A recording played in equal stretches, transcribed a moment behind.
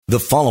The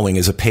following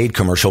is a paid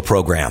commercial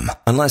program.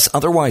 Unless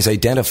otherwise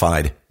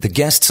identified, the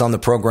guests on the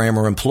program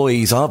are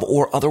employees of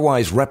or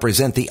otherwise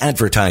represent the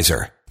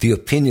advertiser. The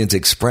opinions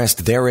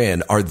expressed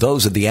therein are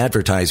those of the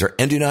advertiser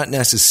and do not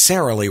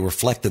necessarily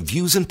reflect the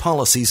views and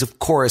policies of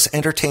Chorus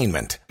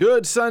Entertainment.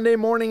 Good Sunday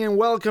morning and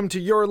welcome to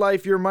Your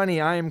Life, Your Money.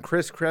 I am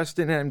Chris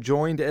Creston and I'm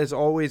joined as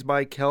always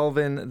by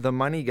Kelvin, the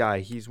Money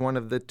Guy. He's one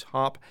of the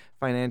top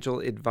financial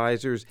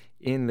advisors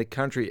in the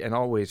country and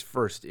always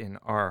first in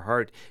our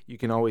heart. You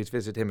can always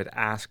visit him at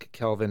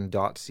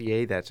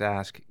askkelvin.ca. That's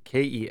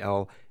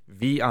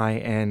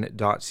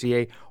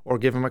askkelvin.ca, or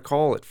give him a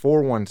call at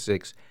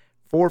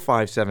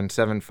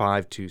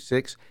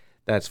 416-457-7526.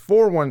 That's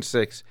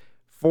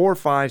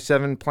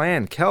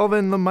 416-457-PLAN.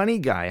 Kelvin, the Money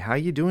Guy, how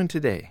you doing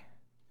today?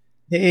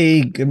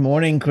 Hey, good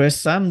morning,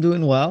 Chris. I'm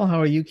doing well. How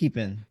are you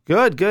keeping?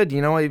 Good.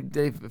 You know,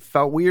 it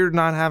felt weird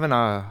not having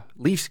a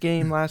Leafs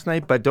game last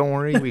night, but don't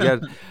worry, we got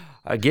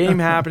a game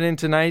happening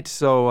tonight.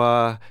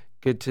 So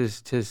good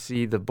to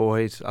see the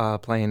boys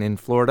playing in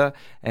Florida,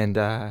 and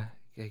I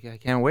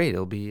can't wait.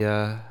 It'll be.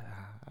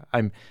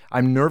 I'm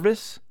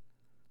nervous,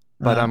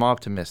 but I'm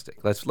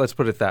optimistic. Let's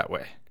put it that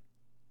way.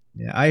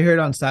 Yeah, I heard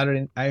on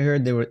Saturday. I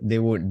heard they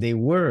were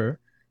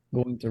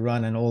going to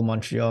run an old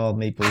Montreal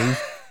Maple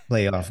Leaf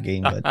playoff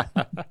game, but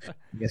I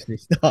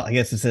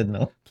guess they said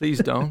no. Please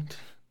don't.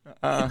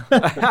 Well,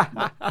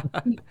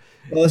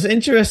 it's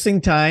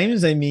interesting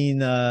times. I mean,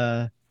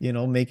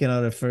 making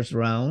out a first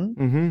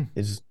round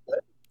is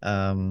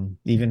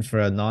even for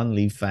a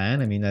non-Leaf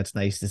fan. I mean, that's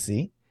nice to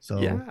see. So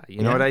yeah,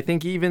 you know what? I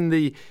think even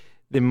the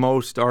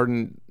most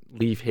ardent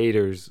Leaf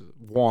haters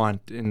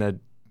want, in the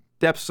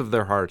depths of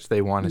their hearts,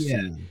 they want to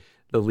see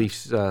the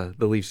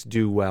Leafs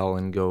do well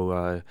and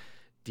go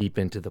deep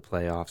into the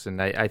playoffs.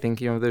 And I think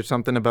there's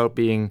something about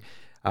being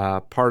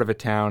part of a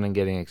town and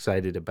getting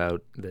excited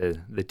about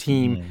the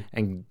team,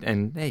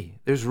 and hey,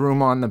 there's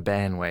room on the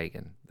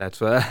bandwagon.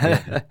 That's what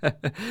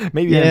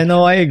maybe. Yeah,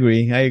 I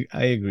agree. I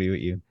agree with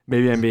you.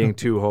 Maybe I'm being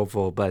too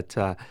hopeful, but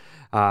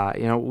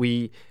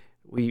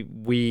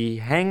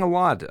we hang a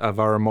lot of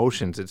our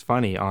emotions. It's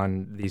funny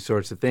on these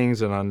sorts of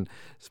things, and on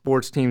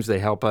sports teams, they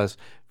help us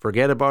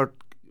forget about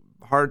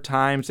hard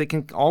times. They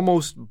can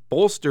almost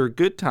bolster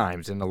good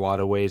times in a lot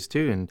of ways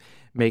too, and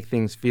make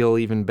things feel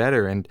even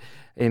better. And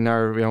in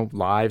our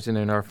lives and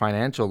in our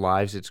financial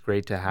lives, it's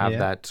great to have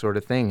that sort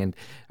of thing. And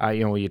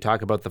when you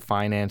talk about the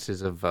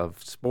finances of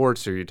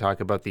sports, or you talk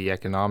about the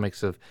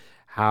economics of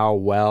how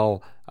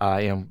well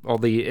all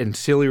the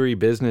ancillary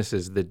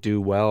businesses that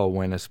do well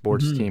when a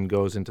sports team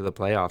goes into the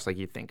playoffs, like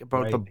you think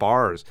about the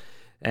bars,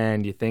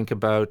 and you think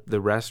about the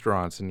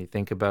restaurants, and you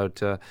think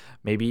about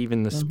maybe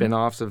even the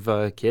spin-offs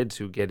of kids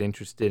who get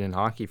interested in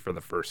hockey for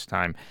the first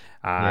time.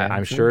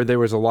 I'm sure there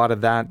was a lot of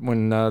that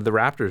when the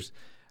Raptors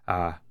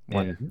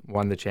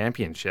won the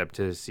championship,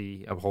 to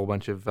see a whole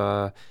bunch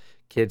of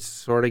kids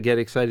sort of get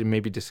excited,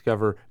 maybe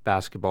discover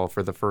basketball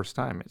for the first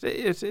time.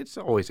 It's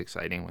always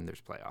exciting when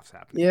there's playoffs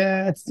happening.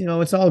 Yeah,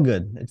 it's all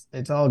good.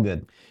 It's all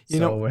good.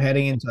 So we're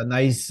heading into a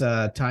nice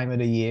time of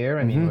the year.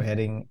 I mean, we're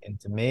heading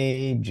into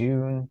May,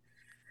 June.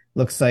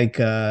 Looks like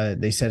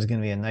they said it's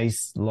going to be a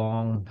nice,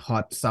 long,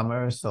 hot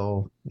summer.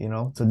 So,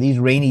 so these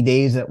rainy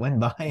days that went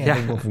by, I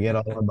think we'll forget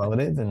all about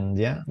it, and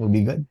we'll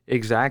be good.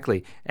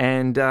 Exactly.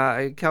 And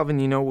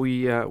Kelvin,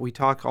 we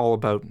talk all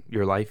about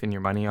your life and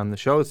your money on the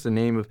show. It's the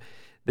name of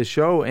the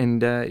show.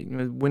 And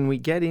when we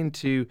get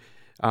into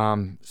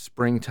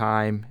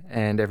springtime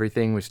and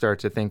everything, we start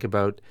to think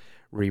about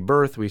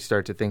rebirth. We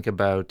start to think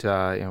about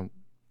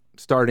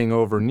starting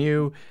over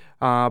new.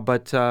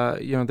 But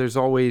there's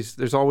always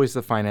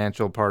the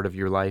financial part of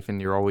your life,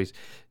 and you're always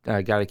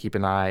got to keep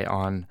an eye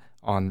on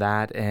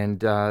that.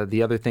 And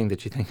the other thing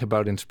that you think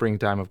about in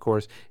springtime, of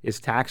course, is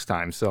tax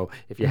time. So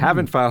if you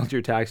haven't filed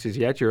your taxes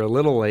yet, you're a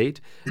little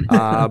late.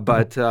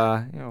 But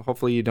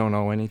hopefully you don't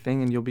owe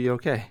anything, and you'll be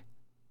okay.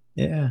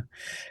 Yeah.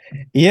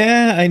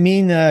 I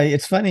mean,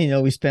 it's funny,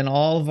 we spend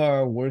all of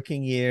our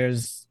working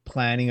years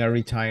planning our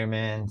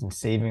retirement and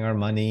saving our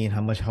money, and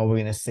how we're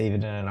going to save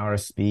it in an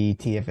RSP,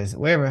 TFS,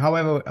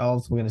 however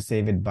else we're going to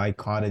save it, buy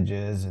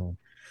cottages and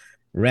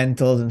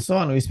rentals and so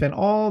on. We spend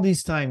all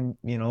this time,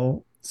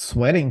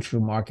 sweating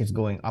through markets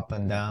going up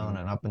and down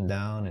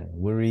and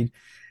worried.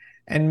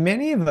 And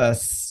many of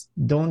us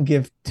don't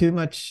give too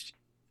much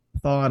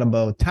thought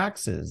about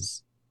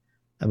taxes,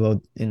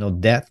 about,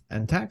 death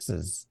and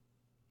taxes.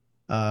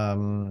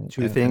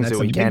 Two things that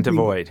we can't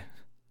avoid.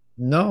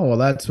 No, well,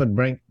 that's what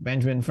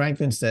Benjamin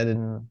Franklin said.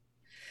 In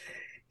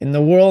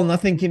the world,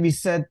 nothing can be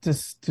said to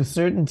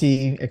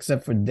certainty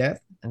except for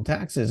death and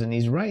taxes, and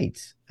he's right.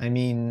 I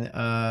mean,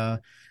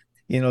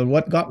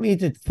 what got me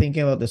to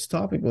thinking about this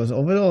topic was,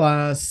 over the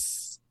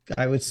last,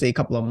 I would say,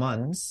 couple of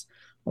months,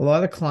 a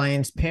lot of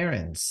clients'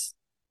 parents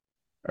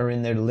are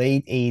in their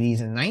late 80s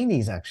and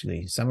 90s,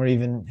 actually. Some are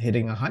even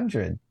hitting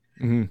 100.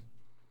 Mm-hmm.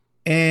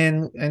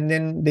 And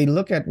then they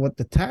look at what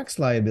the tax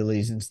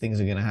liabilities and things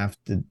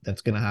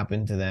that's going to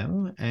happen to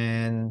them.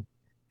 And,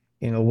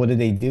 what do?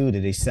 Do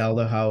they sell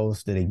the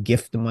house? Do they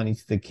gift the money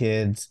to the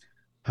kids?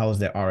 How is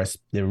their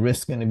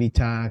risk going to be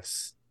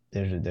taxed?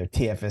 their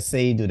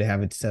TFSA? Do they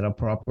have it set up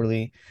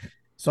properly?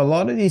 So a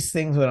lot of these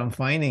things, what I'm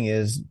finding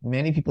is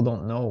many people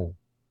don't know,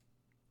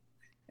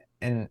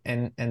 and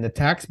the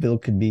tax bill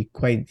could be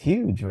quite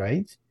huge,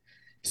 right?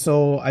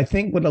 So I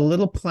think with a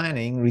little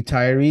planning,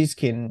 retirees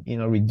can,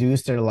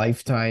 reduce their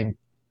lifetime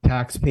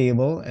tax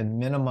payable and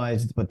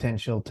minimize the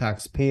potential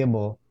tax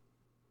payable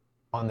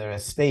on their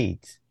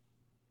estate,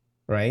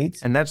 right?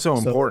 And that's so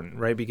So important,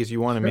 right? Because you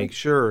want to sure. make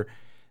sure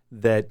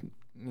that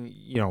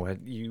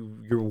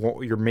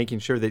you're making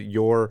sure that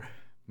your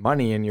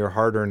money and your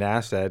hard-earned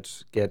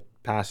assets get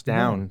passed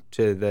down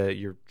to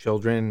your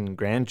children and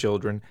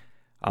grandchildren,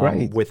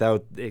 Right.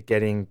 without it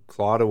getting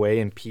clawed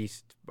away and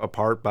pieced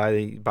apart by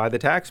the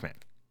taxman.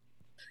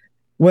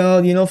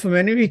 Well, for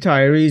many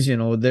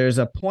retirees, there's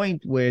a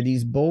point where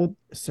these both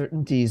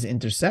certainties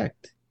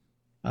intersect.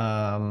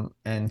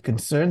 And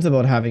concerns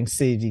about having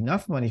saved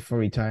enough money for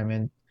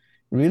retirement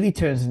really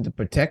turns into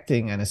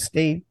protecting an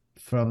estate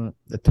from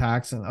the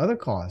tax and other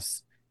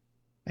costs.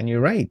 And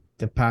you're right,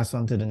 to pass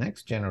on to the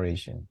next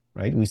generation,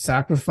 right? We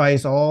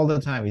sacrifice all the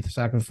time. We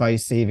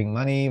sacrifice saving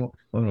money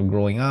when we're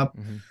growing up.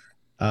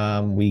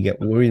 We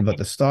get worried about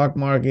the stock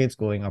markets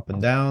going up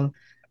and down,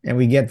 and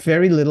we get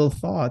very little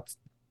thought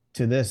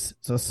to this.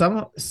 So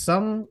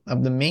some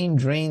of the main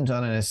drains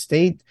on an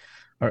estate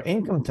are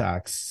income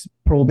tax,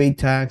 probate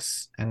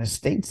tax, and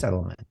estate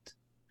settlement.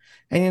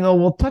 And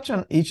we'll touch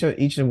on each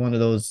of one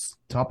of those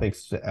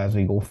topics as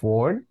we go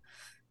forward.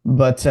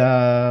 But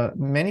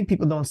many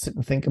people don't sit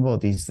and think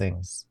about these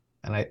things.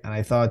 And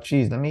I thought,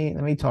 geez, let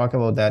me talk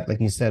about that. Like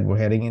you said, we're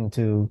heading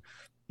into,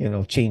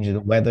 change of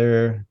the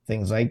weather,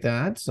 things like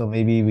that. So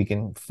maybe we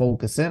can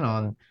focus in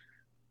on,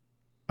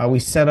 are we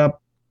set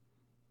up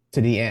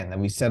to the end? Are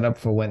we set up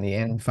for when the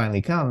end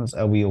finally comes?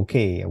 Are we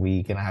okay? Are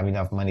we gonna have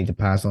enough money to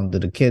pass on to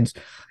the kids?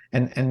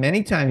 And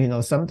many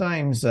times,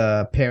 sometimes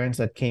parents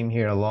that came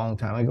here a long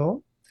time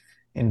ago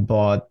and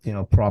bought,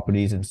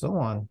 properties and so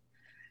on,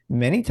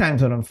 many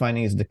times what I'm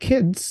finding is the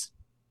kids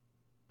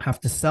have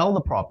to sell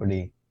the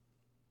property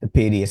to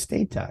pay the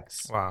estate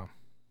tax. Wow.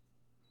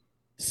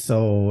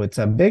 So it's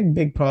a big,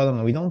 big problem,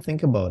 and we don't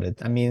think about it.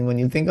 I mean, when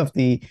you think of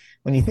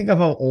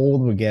how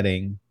old we're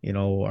getting,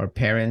 our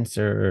parents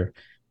are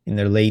in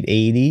their late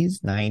 80s,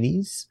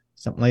 90s,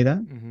 something like that.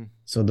 Mm-hmm.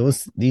 So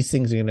these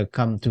things are going to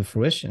come to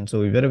fruition. So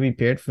we better be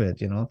prepared for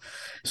it,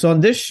 So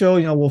on this show,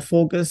 we'll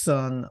focus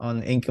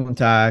on income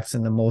tax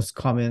and the most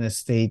common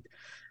estate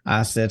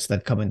assets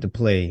that come into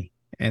play.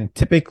 And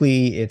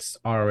typically it's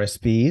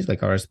RRSPs,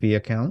 like RSP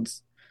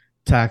accounts,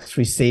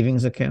 tax-free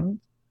savings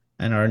account,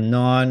 and our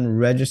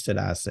non-registered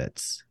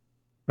assets,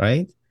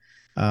 right?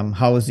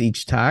 How is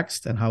each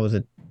taxed and how is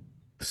it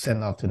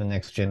sent off to the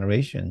next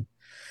generation?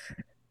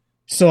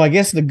 So I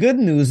guess the good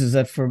news is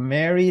that for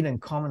married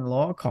and common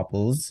law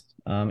couples,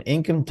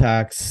 income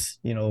tax,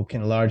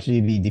 can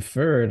largely be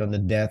deferred on the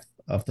death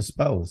of the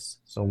spouse.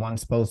 So one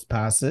spouse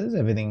passes,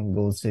 everything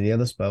goes to the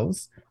other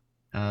spouse,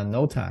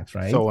 no tax,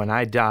 right? So when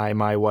I die,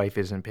 my wife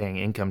isn't paying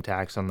income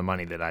tax on the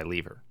money that I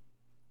leave her.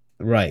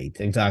 Right,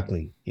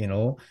 exactly.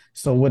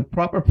 So with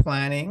proper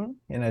planning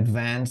in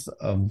advance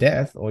of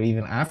death or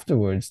even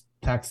afterwards,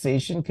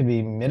 taxation can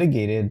be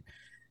mitigated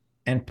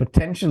and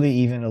potentially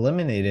even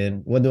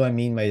eliminated. What do I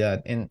mean by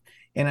that? In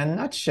a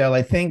nutshell,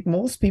 I think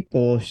most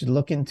people should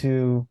look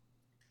into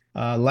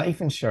life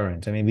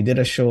insurance. I mean, we did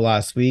a show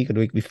last week or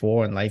the week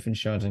before on life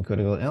insurance and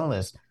critical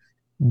illness.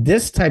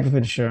 This type of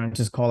insurance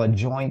is called a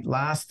joint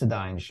last to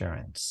die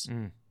insurance.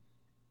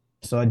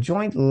 So a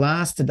joint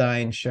last to die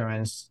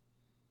insurance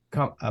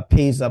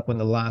pays up when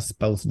the last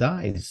spouse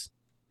dies.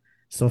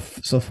 So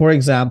for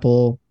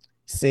example,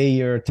 say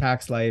your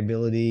tax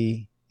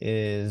liability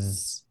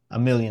is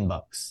 $1 million.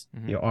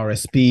 Your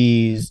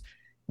RSPs,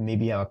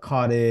 maybe you have a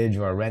cottage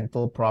or a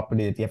rental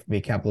property that you have to pay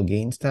capital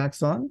gains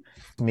tax on.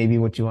 Maybe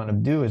what you want to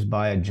do is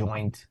buy a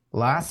joint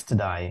last to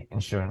die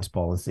insurance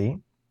policy.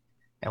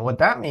 And what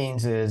that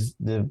means is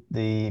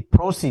the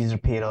proceeds are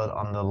paid out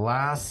on the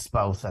last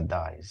spouse that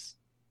dies.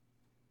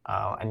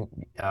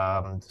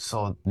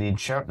 So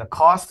the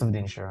cost of the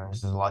insurance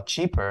is a lot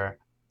cheaper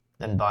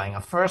than buying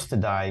a first to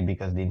die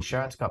because the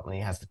insurance company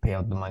has to pay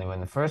out the money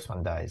when the first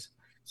one dies.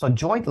 So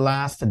joint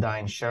last to die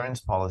insurance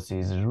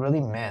policies is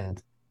really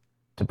meant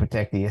to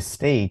protect the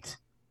estate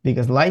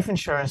because life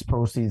insurance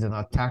proceeds are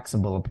not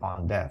taxable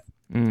upon death.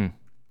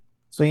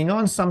 So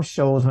in some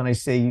shows when I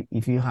say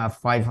if you have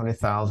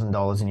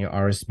 $500,000 in your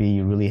RSP,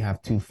 you really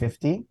have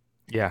 $250,000.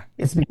 Yeah.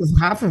 It's because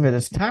half of it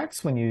is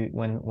taxed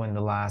when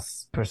the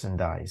last person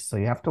dies. So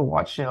you have to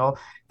watch,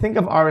 think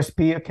of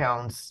RSP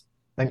accounts,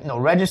 like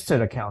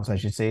registered accounts, I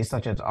should say,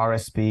 such as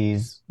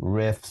RSPs,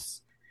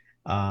 RIFs.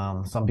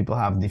 Some people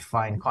have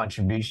defined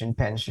contribution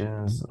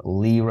pensions,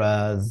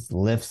 LIRAs,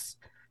 LIFs.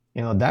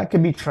 That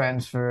could be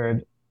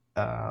transferred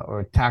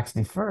or tax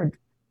deferred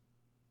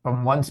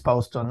from one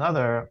spouse to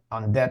another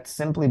on death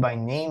simply by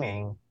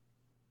naming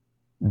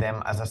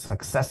them as a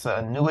successor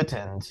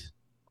annuitant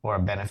or a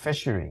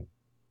beneficiary.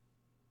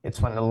 It's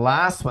when the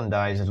last one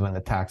dies is when the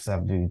taxes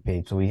have to be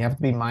paid. So we have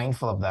to be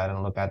mindful of that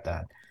and look at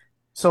that.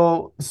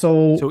 So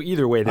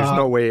either way, there's uh,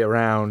 no way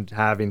around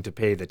having to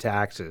pay the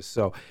taxes.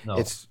 So no.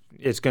 it's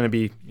going to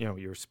be,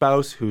 your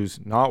spouse who's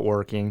not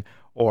working,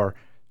 or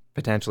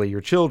potentially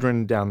your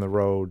children down the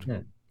road. Hmm.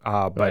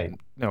 But Right.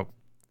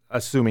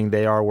 assuming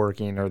they are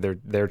working, or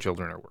their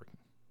children are working.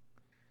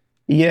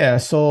 Yeah,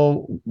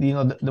 so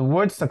the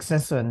word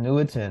successor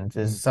annuitant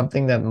is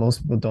something that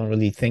most people don't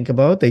really think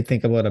about. They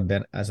think about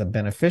as a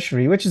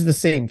beneficiary, which is the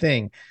same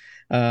thing.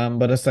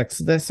 But a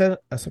successor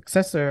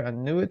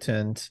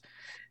annuitant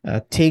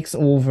takes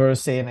over,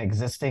 say, an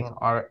existing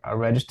or a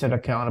registered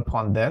account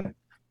upon death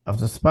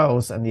of the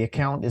spouse, and the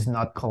account is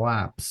not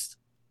collapsed.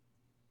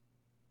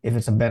 If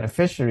it's a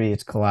beneficiary,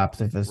 it's collapsed.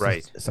 If it's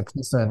Right. a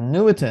successor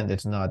annuitant,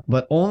 it's not.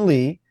 But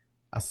only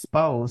a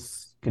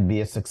spouse could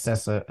be a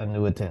successor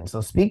annuitant. So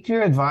speak to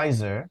your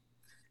advisor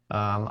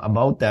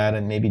about that,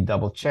 and maybe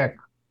double check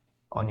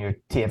on your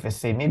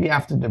TFSA. Maybe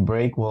after the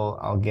break,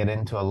 I'll get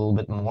into a little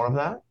bit more of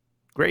that.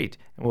 Great.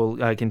 We'll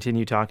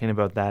continue talking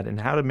about that and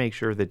how to make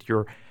sure that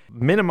you're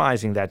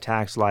minimizing that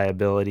tax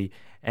liability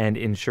and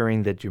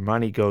ensuring that your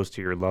money goes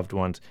to your loved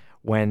ones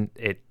when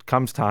it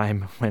comes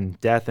time, when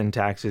death and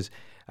taxes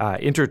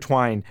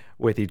intertwine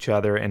with each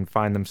other and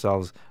find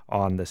themselves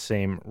on the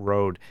same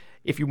road.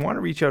 If you want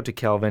to reach out to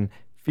Kelvin,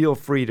 feel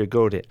free to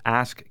go to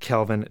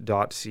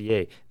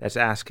askkelvin.ca. That's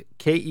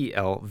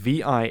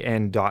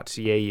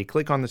askkelvin.ca. You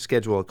click on the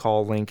schedule a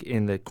call link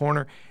in the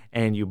corner,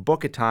 and you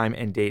book a time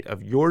and date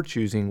of your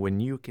choosing when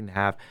you can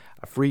have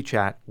a free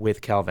chat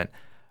with Kelvin.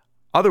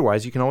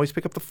 Otherwise, you can always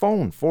pick up the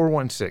phone,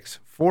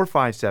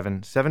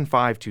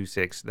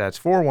 416-457-7526. That's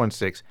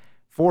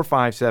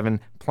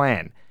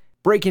 416-457-PLAN.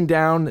 Breaking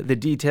down the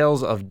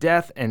details of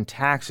death and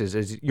taxes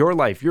as Your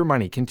Life, Your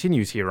Money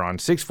continues here on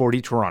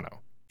 640 Toronto.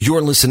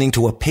 You're listening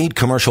to a paid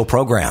commercial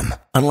program.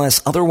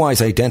 Unless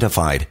otherwise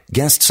identified,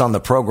 guests on the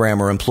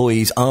program are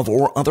employees of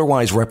or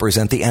otherwise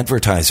represent the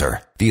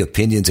advertiser. The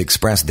opinions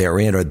expressed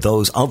therein are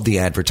those of the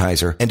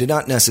advertiser and do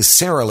not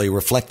necessarily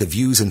reflect the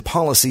views and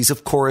policies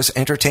of Chorus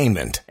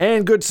Entertainment.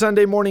 And good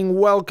Sunday morning.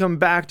 Welcome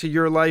back to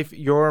Your Life,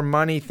 Your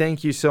Money.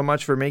 Thank you so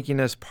much for making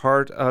us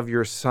part of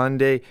your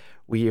Sunday.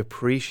 We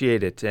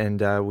appreciate it,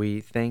 and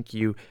we thank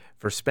you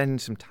for spending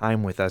some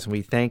time with us. And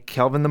we thank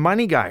Kelvin the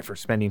Money Guy for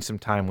spending some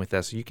time with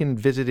us. You can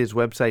visit his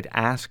website,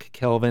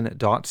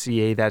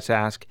 askkelvin.ca. That's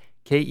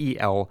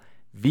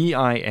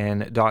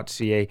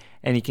askkelvin.ca.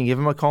 And you can give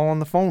him a call on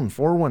the phone,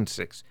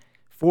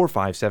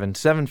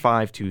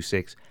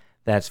 416-457-7526.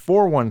 That's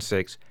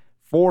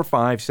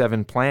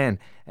 416-457-PLAN.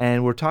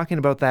 And we're talking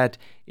about that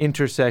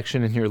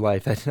intersection in your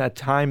life, that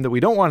time that we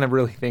don't want to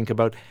really think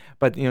about.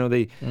 But,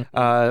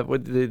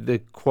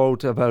 the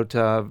quote about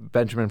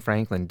Benjamin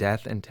Franklin,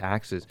 death and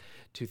taxes,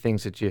 two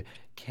things that you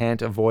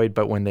can't avoid,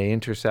 but when they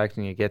intersect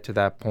and you get to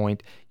that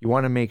point, you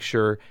want to make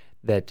sure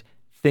that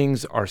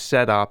things are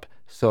set up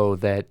so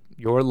that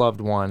your loved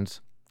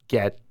ones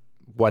get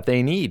what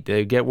they need.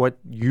 They get what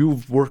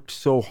you've worked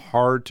so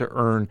hard to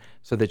earn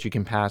so that you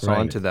can pass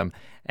on to them.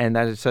 And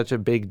that is such a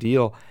big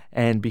deal.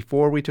 And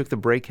before we took the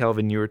break,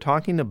 Kelvin, you were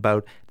talking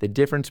about the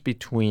difference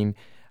between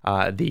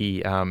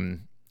the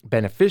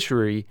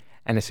beneficiary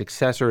and a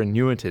successor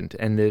annuitant.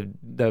 And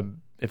the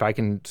if I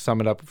can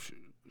sum it up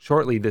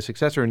shortly, the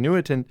successor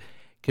annuitant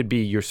could be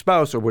your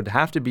spouse, or would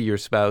have to be your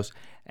spouse,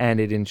 and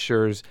it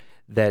ensures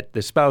that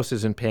the spouse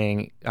isn't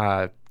paying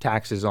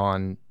taxes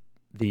on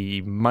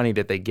the money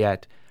that they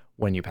get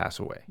when you pass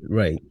away.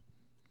 Right.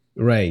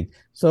 Right.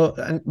 So,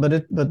 but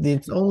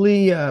it's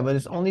only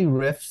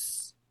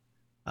RIFs,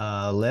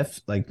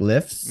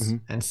 lifts,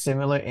 and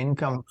similar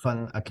income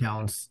fund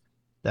accounts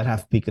that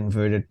have to be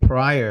converted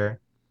prior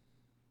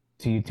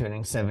to you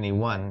turning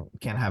 71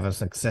 can have a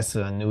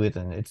successor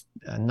annuitant. It's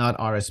not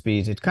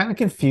RSPs. It's kind of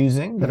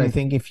confusing, but I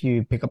think if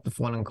you pick up the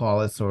phone and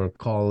call us, or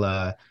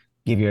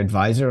give your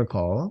advisor a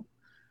call,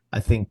 I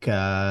think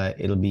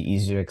it'll be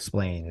easier to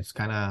explain. It's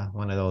kind of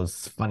one of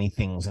those funny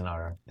things in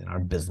our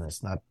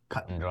business, not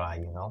cut and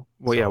dry,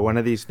 Well, yeah, one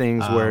of these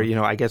things where,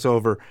 I guess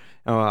over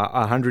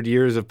 100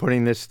 years of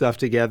putting this stuff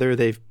together,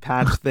 they've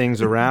patched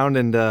things around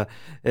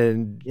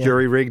and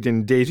jury-rigged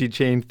and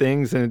daisy-chained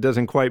things, and it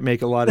doesn't quite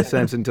make a lot of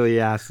sense until you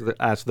ask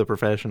the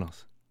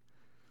professionals.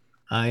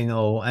 I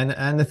know.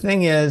 And the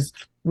thing is,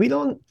 we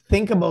don't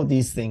think about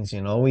these things,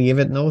 we give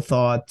it no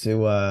thought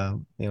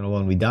to,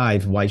 when we die.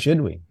 Why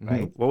should we?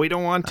 Right. Well, we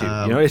don't want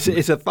to,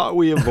 it's a thought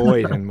we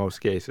avoid in most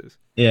cases.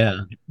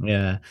 Yeah.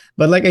 Yeah.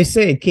 But like I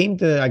say, I came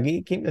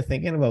to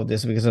thinking about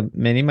this because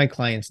many of my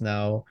clients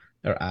now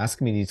are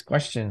asking me these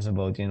questions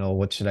about,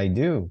 what should I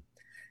do?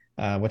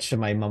 What should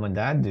my mom and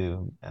dad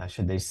do?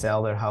 Should they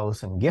sell their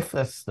house and gift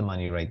us the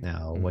money right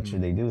now? What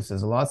should they do? So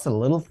there's lots of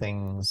little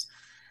things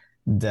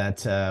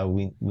that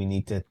we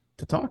need to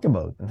talk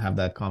about and have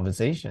that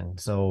conversation.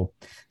 So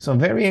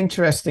very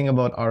interesting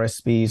about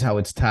RSPs, how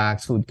it's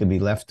taxed, who it could be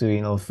left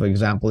to. For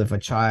example, if a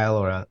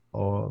child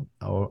or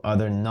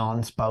other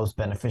non-spouse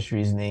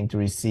beneficiaries named to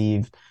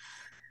receive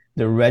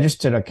the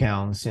registered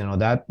accounts,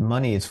 that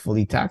money is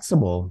fully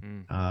taxable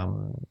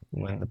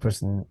when the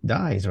person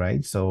dies,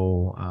 right?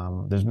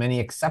 So there's many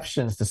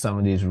exceptions to some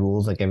of these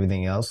rules, like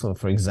everything else. So,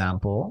 for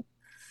example,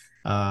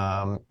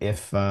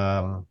 If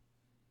one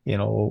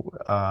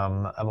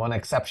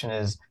exception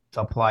is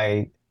to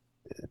apply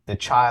the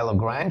child or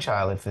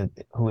grandchild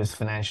who is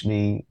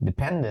financially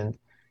dependent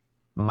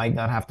might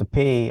not have to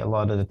pay a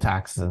lot of the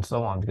taxes and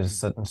so on because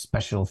certain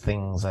special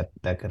things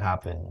that could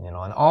happen, and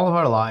all of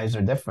our lives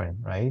are different,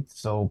 right?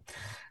 So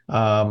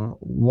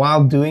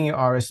while doing your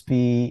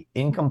RSP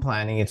income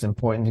planning, it's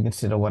important to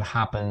consider what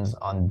happens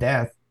on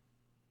death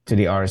to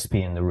the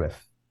RSP and the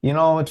RIF.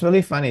 It's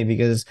really funny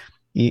because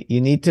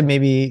you need to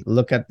maybe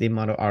look at the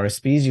amount of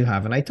RSPs you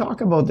have. And I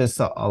talk about this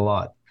a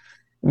lot.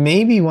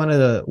 Maybe one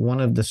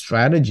of the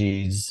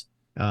strategies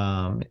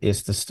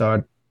is to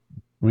start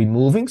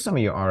removing some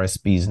of your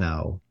RSPs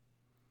now,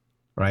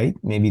 right?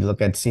 Maybe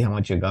see how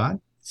much you got,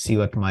 see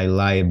what my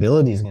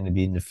liability is going to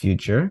be in the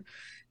future,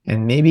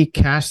 and maybe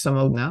cash some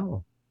out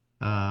now.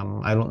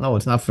 I don't know.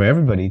 It's not for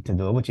everybody to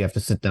do it, but you have to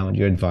sit down with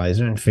your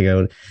advisor and figure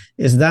out,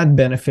 is that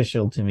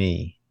beneficial to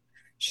me?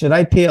 Should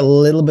I pay a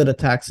little bit of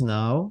tax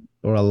now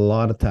or a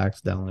lot of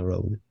tax down the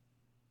road?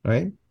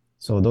 Right?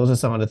 So those are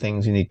some of the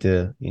things you need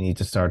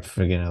to start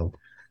figuring out.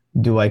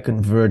 Do I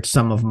convert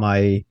some of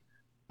my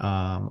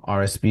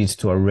RSPs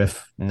to a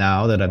RIF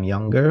now that I'm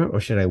younger, or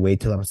should I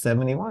wait till I'm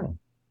 71?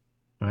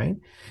 Right?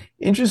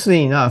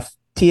 Interestingly enough,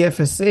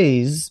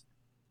 TFSAs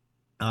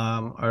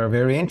are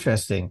very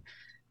interesting.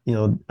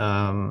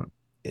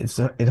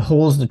 It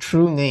holds the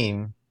true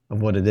name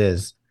of what it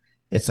is.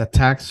 It's a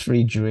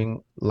tax-free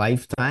during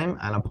lifetime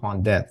and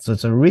upon death. So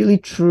it's a really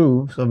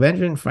true. So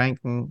Benjamin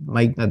Franklin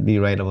might not be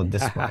right about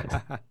this part.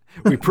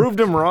 We proved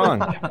him wrong.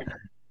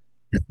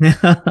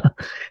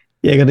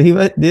 Yeah,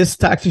 because this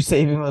tax-free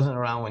saving wasn't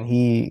around when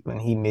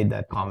he made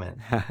that comment.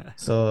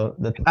 So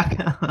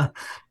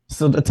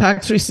the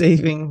tax-free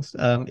savings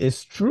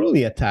is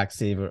truly a tax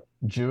saver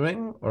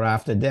during or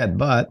after death,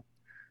 but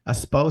a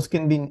spouse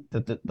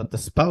but the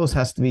spouse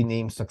has to be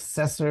named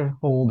successor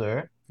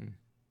holder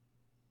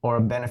or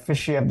a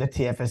beneficiary of the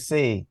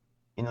TFSA.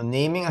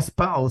 Naming a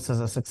spouse as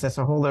a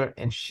successor holder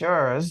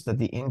ensures that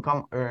the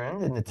income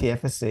earned in the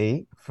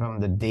TFSA from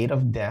the date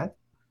of death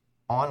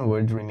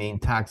onwards remain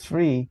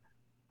tax-free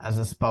as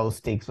the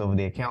spouse takes over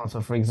the account. So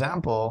for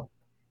example,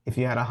 if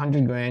you had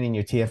 100 grand in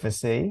your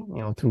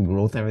TFSA, through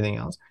growth and everything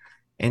else,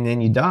 and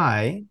then you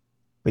die,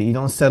 but you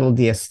don't settle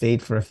the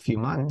estate for a few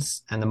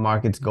months and the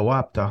markets go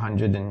up to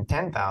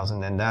 110,000,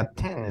 then that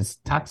 10 is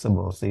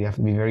taxable. So you have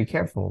to be very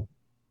careful.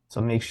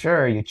 So make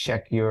sure you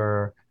check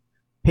your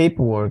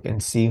paperwork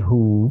and see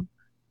who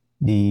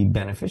the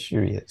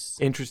beneficiary is.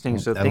 Interesting.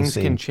 So things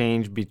can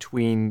change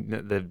between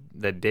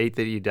the date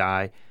that you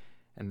die,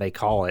 and they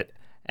call it,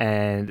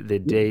 and the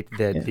date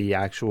that the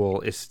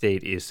actual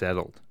estate is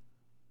settled.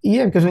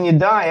 Yeah, because when you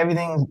die,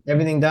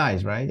 everything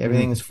dies, right?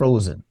 Everything is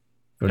frozen,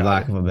 for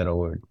lack of a better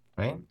word,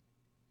 right?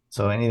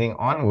 So anything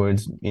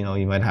onwards,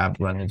 you might have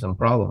run into some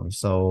problems.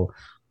 So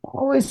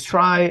always,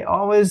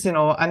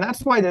 and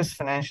that's why there's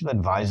financial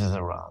advisors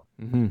around.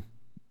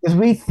 Because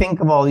we think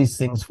of all these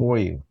things for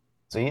you.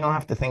 So you don't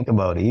have to think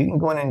about it. You can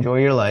go and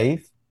enjoy your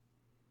life,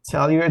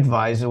 tell your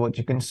advisor what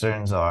your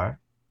concerns are,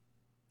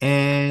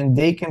 and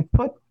they can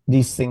put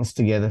these things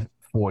together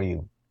for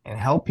you and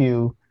help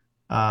you,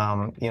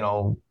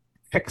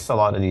 fix a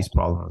lot of these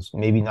problems.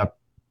 Maybe not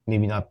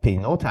pay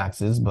no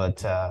taxes,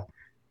 but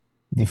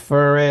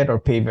defer it or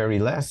pay very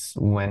less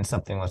when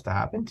something was to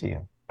happen to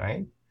you,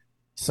 right?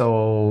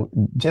 So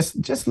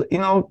just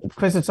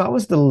Chris, it's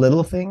always the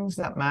little things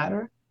that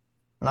matter,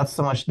 not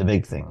so much the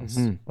big things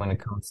when it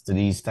comes to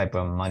these type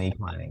of money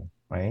planning,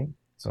 right?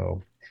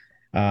 So,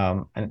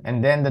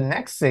 and then the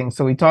next thing,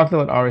 so we talked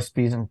about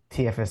RSPs and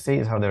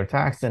TFSAs, how they're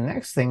taxed. The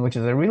next thing, which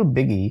is a real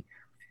biggie,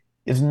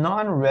 is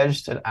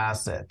non-registered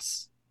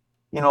assets.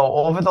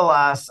 Over the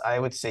last, I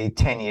would say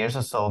 10 years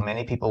or so,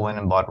 many people went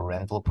and bought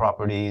rental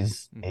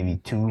properties, maybe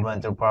 2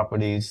 rental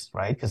properties,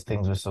 right? Because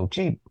things were so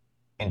cheap.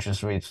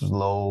 Interest rates was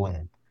low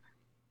and,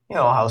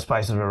 house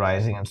prices were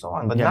rising and so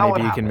on. But now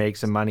maybe you can make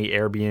some money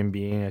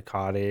Airbnb-ing a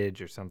cottage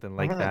or something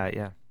like that.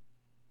 Yeah.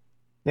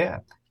 Yeah.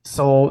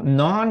 So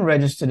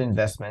non-registered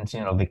investments,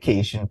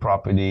 vacation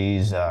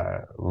properties,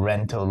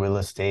 rental real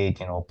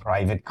estate,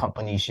 private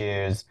company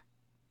shares,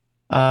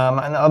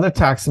 and other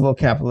taxable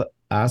capital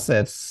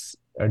assets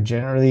can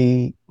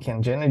generally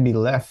be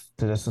left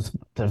to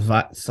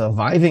the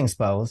surviving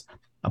spouse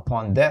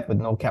upon death with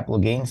no capital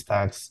gains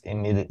tax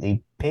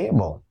immediately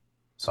payable.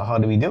 So how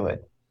do we do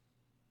it?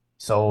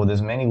 So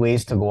there's many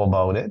ways to go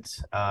about it.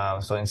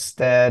 So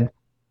instead,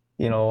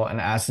 an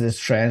asset is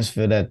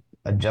transferred at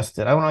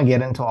adjusted. I don't want to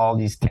get into all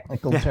these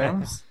technical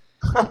terms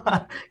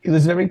because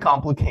it's very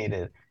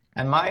complicated.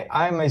 And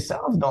I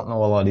myself don't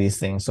know a lot of these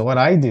things. So what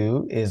I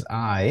do is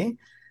I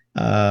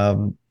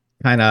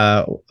kind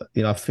of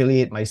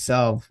affiliate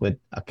myself with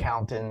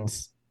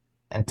accountants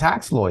and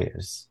tax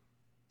lawyers.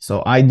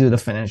 So I do the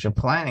financial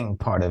planning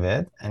part of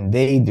it, and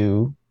they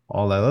do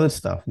all that other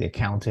stuff. The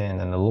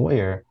accountant and the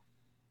lawyer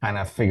kind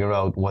of figure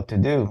out what to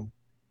do.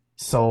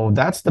 So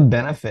that's the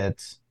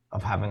benefit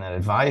of having an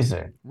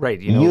advisor. Right.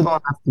 You don't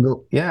have to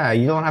go. Yeah,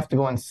 you don't have to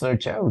go and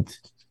search out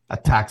a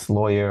tax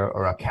lawyer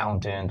or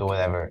accountant or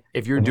whatever.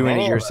 If you're But doing it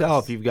many of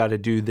yourself, us, you've got to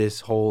do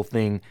this whole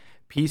thing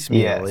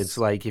piecemeal. It's yes,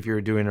 like if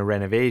you're doing a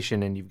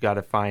renovation and you've got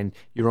to find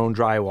your own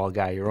drywall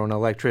guy, your own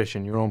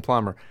electrician, your own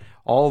plumber,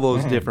 all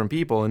those mhm, different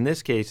people. In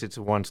this case, it's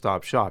a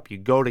one-stop shop. You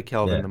go to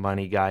Kelvin, yeah, the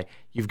money guy.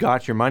 You've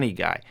got your money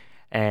guy,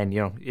 and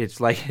it's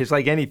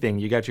like anything.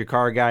 You got your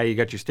car guy, you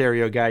got your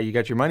stereo guy, you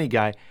got your money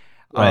guy,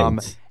 um,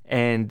 right.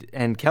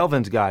 and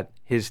Kelvin's got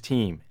his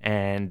team,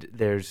 and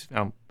there's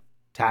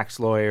tax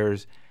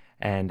lawyers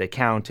and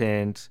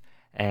accountants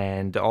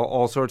and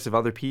all sorts of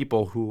other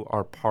people who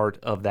are part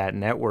of that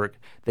network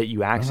that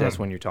you access Mhm.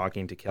 when you're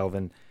talking to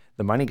Kelvin,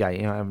 the money guy.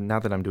 Now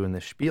that I'm doing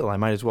this spiel, I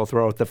might as well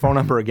throw out the phone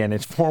number again.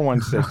 It's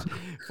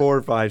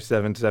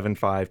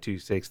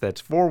 416-457-7526.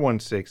 That's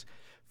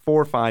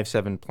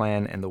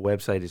 416-457-PLAN, and the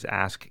website is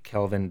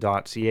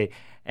askkelvin.ca.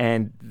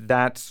 And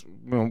that's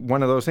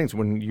one of those things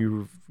when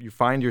you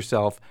find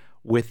yourself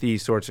with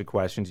these sorts of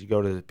questions, you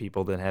go to the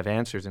people that have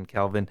answers, and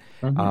Kelvin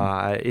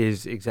Mhm.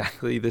 is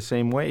exactly the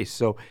same way.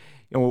 So,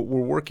 we're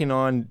working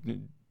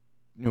on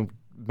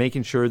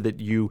making sure that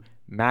you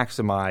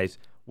maximize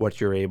what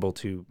you're able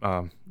to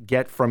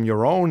get from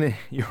your own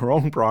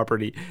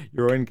property,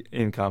 your own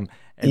income,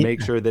 and make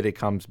Yeah, sure that it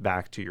comes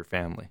back to your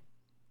family.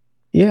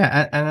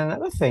 yeah, and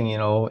another thing,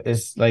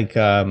 is like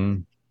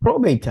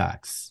probate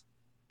tax.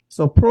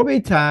 So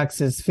probate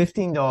tax is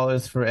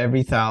 $15 for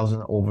every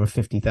thousand over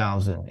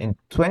 50,000. In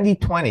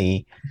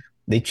 2020,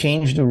 they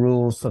changed the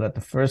rules so that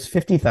the first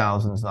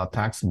 50,000 is not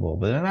taxable.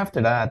 But then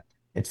after that,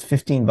 it's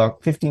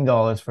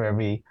 $15 for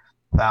every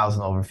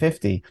thousand over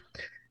 50.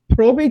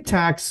 Probate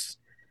tax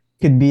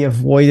could be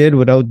avoided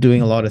without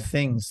doing a lot of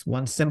things.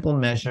 One simple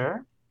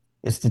measure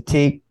is to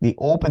take the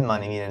open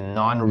money, meaning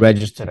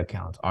non-registered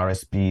accounts,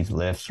 RSPs,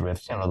 lifts,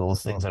 RIFs,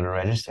 those things that are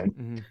registered,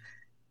 Mm-hmm.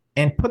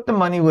 and put the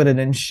money with an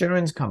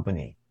insurance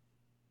company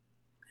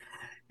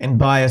and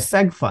buy a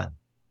seg fund.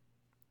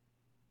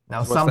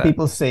 Now, So what's some that?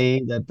 people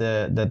say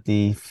that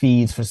the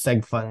fees for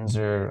seg funds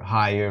are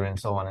higher and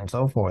so on and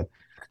so forth.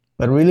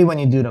 But really, when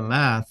you do the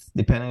math,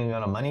 depending on the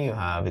amount of money you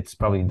have, it's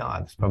probably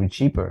not. It's probably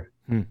cheaper.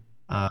 Hmm.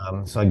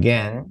 So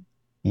again,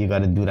 you got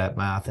to do that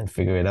math and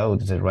figure it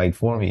out. Is it right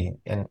for me?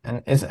 And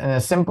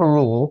a simple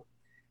rule,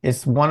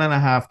 it's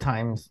 1.5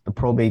 times the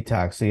probate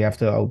tax. So you have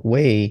to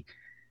outweigh,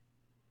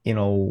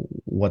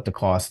 what the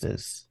cost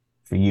is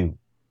for you.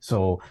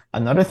 So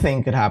another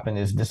thing could happen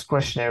is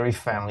discretionary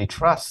family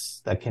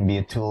trusts that can be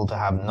a tool to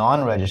have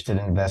non-registered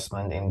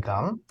investment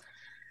income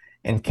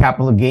and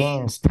capital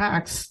gains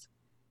taxed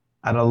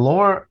at a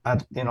lower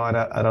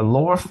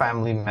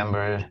family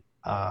member,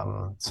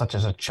 such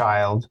as a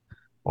child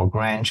or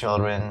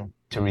grandchildren,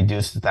 to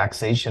reduce the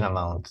taxation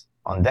amount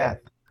on death.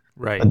 But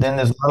Right. then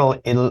there's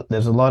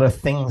a lot of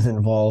things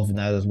involved in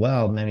that as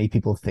well. Many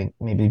people think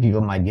maybe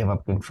people might give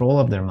up control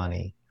of their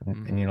money, and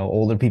Mm-hmm.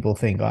 older people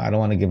think, oh, I don't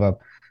want to give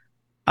up.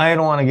 I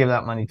don't want to give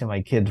that money to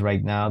my kids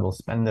right now. They'll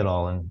spend it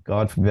all, and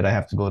God forbid I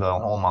have to go to a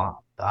home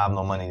to have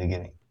no money to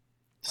give me.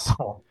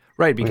 So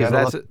Right, we because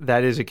got to look.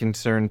 that is a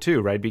concern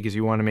too, right? Because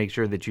you want to make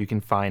sure that you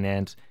can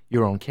finance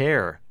your own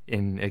care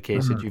in a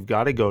case that Mhm. you've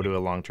got to go to a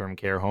long-term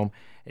care home,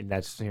 and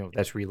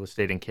that's real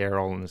estate and care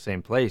all in the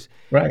same place,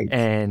 Right.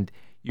 and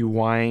you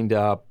wind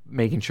up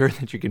making sure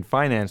that you can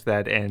finance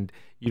that, and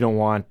you don't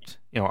want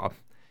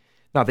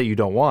not that you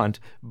don't want,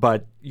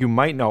 but you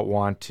might not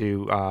want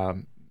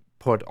to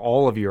put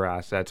all of your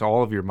assets,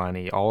 all of your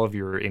money, all of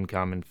your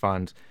income and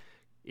funds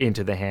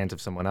into the hands of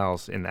someone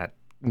else in that,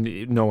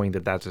 knowing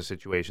that that's a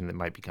situation that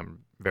might become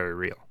very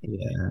real.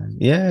 Yeah,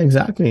 yeah,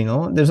 exactly.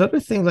 There's other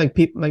things like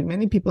people, like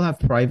many people have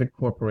private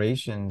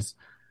corporations,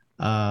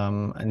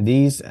 and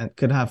these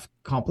could have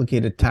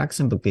complicated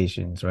tax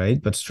implications,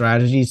 right? But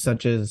strategies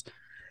such as,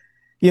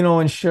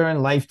 ensuring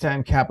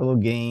lifetime capital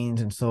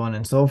gains and so on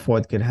and so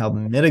forth could help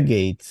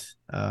mitigate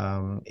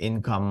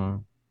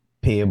income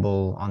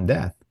payable on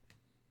death.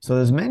 So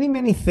there's many,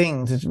 many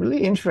things. It's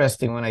really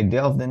interesting when I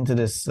delved into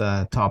this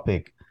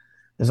topic.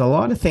 There's a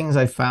lot of things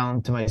I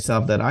found to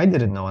myself that I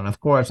didn't know. And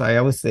of course, I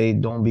always say,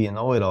 don't be a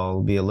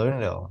know-it-all, be a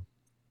learn-it-all.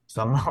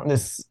 So I'm on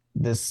this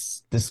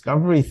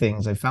discovery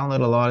things. I found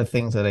out a lot of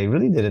things that I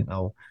really didn't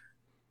know.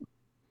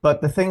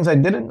 But the things I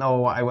didn't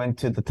know, I went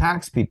to the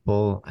tax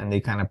people and they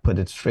kind of put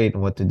it straight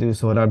on what to do.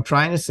 So what I'm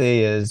trying to say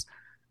is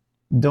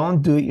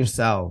don't do it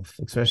yourself,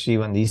 especially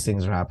when these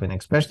things are happening,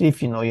 especially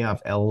if you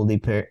have elderly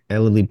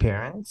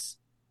parents.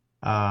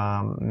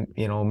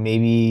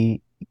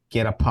 Maybe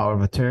get a power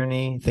of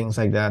attorney, things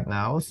like that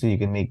now, so you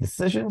can make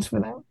decisions for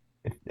them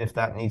if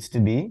that needs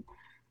to be.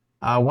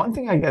 One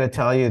thing I got to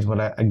tell you is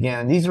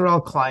again, these are all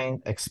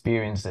client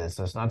experiences,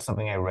 so it's not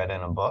something I read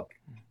in a book.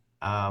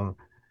 Um,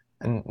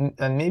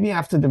 and maybe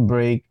after the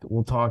break,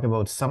 we'll talk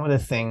about some of the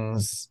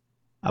things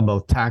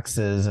about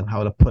taxes and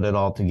how to put it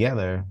all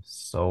together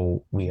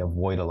so we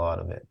avoid a lot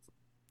of it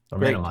or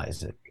Great.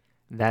 minimize it.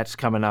 That's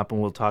coming up,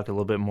 and we'll talk a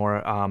little bit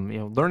more.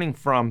 Learning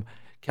from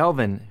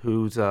Kelvin,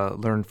 who's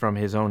learned from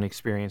his own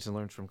experience and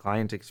learns from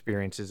client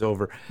experiences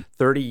over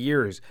 30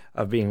 years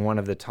of being one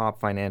of the top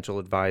financial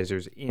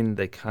advisors in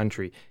the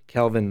country.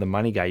 Kelvin, the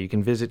money guy. You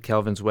can visit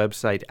Kelvin's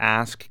website,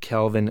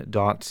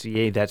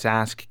 askkelvin.ca. That's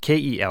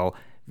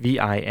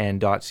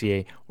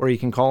askkelvin.ca. Or you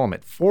can call him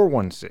at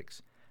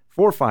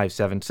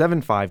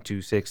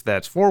 416-457-7526.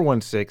 That's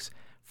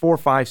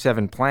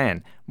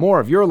 416-457-PLAN. More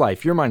of your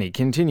life, your money,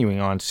 continuing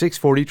on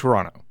 640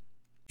 Toronto.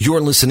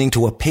 You're listening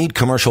to a paid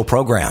commercial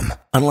program.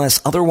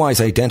 Unless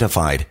otherwise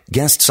identified,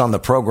 guests on the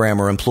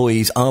program are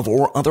employees of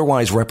or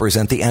otherwise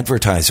represent the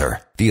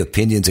advertiser. The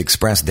opinions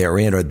expressed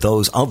therein are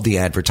those of the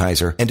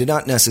advertiser and do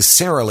not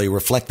necessarily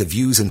reflect the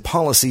views and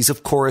policies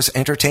of Chorus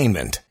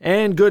Entertainment.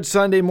 And good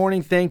Sunday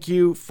morning. Thank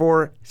you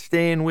for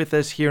staying with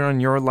us here on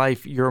Your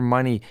Life, Your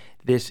Money.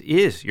 This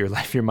is Your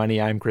Life, Your Money.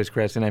 I'm Chris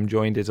Crescent. I'm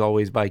joined as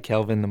always by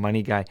Kelvin, the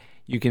money guy.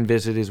 You can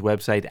visit his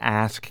website,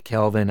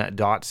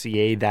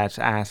 askkelvin.ca. That's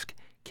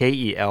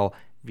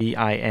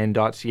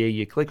askkelvin.ca.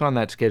 You click on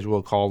that schedule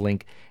a call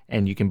link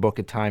and you can book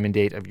a time and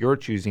date of your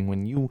choosing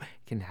when you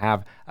can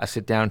have a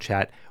sit-down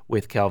chat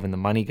with Kelvin, the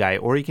money guy.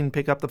 Or you can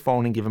pick up the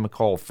phone and give him a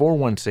call,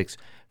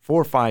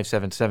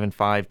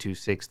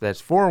 416-457-7526.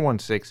 That's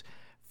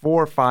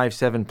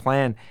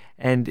 416-457-PLAN.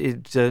 And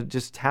it's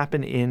just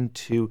tapping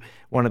into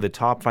one of the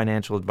top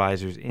financial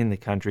advisors in the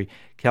country,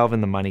 Kelvin,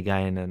 the money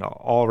guy, and an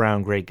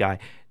all-around great guy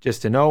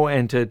just to know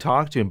and to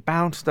talk to and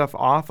bounce stuff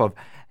off of.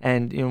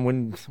 And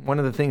when one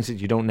of the things that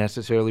you don't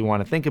necessarily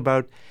want to think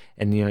about,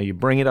 and you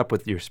bring it up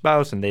with your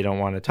spouse and they don't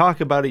want to talk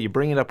about it, you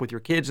bring it up with your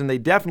kids and they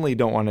definitely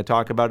don't want to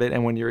talk about it.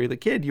 And when you're the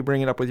kid, you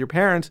bring it up with your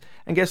parents,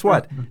 and guess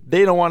what?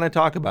 They don't want to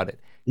talk about it.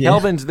 Yeah.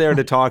 Kelvin's there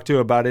to talk to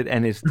about it,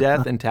 and it's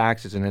death and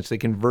taxes, and it's the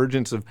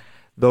convergence of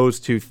those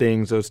two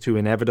things, those two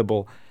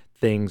inevitable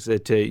things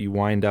that you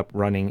wind up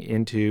running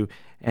into.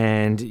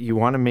 And you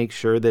want to make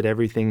sure that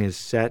everything is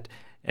set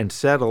and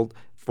settled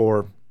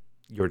for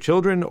your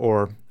children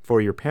or for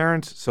your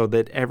parents, so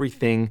that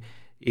everything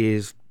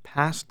is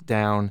passed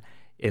down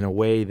in a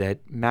way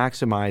that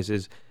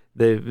maximizes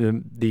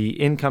the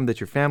income that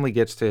your family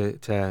gets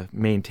to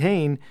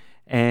maintain,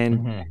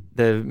 and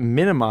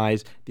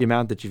minimize the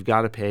amount that you've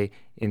got to pay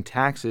in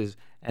taxes,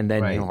 and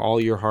then all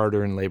your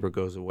hard-earned labor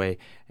goes away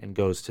and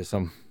goes to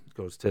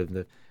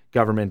the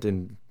government.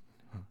 And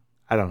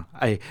I don't know.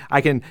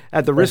 I can,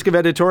 at the risk of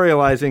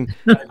editorializing,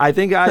 I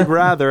think I'd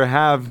rather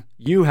have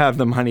you have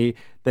the money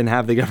than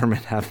have the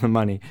government have the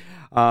money.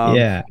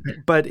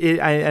 But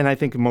I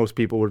think most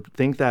people would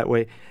think that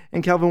way.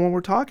 And Kelvin, when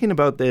we're talking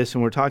about this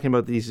and we're talking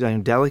about these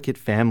delicate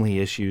family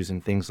issues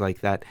and things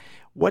like that,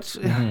 what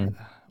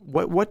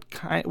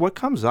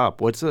comes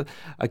up? What's a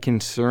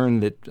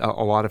concern that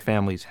a lot of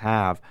families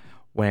have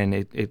when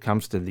it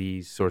comes to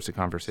these sorts of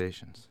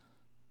conversations?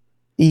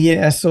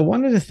 Yeah. So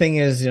one of the thing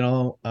is,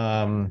 I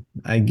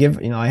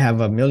have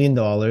 $1 million,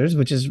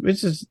 which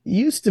is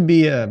used to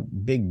be a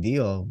big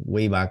deal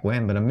way back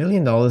when, but $1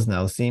 million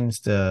now seems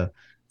to,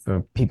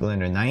 for people in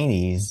their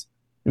 90s,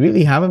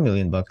 really have $1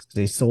 million.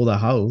 They sold a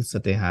house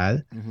that they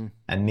had,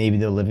 and maybe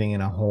they're living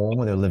in a home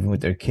or they're living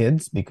with their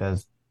kids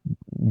because.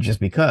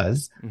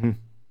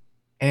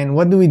 And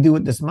what do we do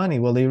with this money?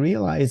 Well, they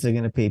realize they're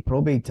going to pay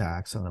probate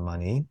tax on the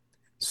money.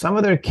 Some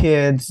of their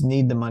kids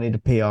need the money to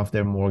pay off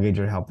their mortgage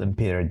or help them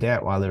pay their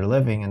debt while they're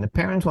living, and the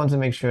parents want to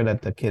make sure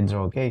that the kids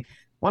are okay.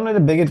 One of the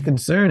biggest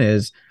concern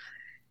is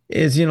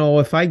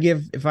if I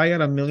got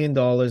 $1 million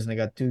and I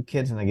got 2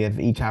 kids and I give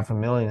each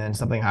 $500,000 and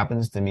something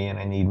happens to me and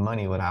I need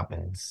money, what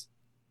happens?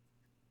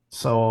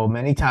 So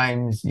many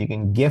times you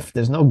can gift.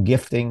 There's no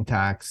gifting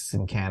tax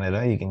in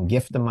Canada. You can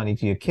gift the money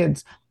to your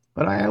kids,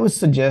 but I always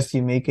suggest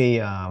you make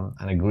an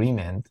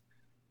agreement.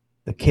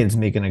 The kids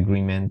make an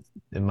agreement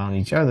among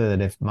each other that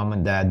if mom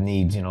and dad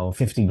needs,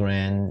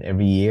 $50,000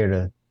 every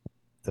year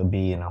to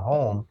be in a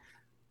home,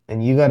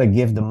 then you got to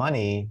give the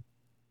money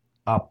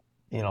up,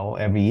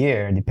 every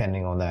year,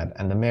 depending on that.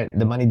 And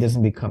the money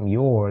doesn't become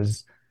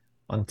yours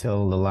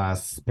until the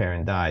last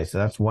parent dies. So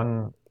that's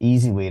one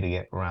easy way to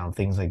get around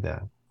things like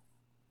that.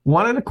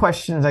 One of the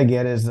questions I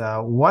get is,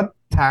 what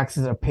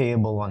taxes are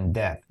payable on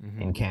death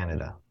in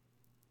Canada?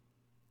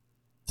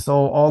 So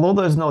although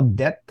there's no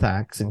death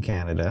tax in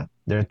Canada,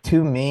 there are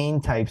 2 main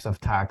types of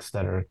tax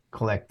that are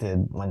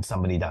collected when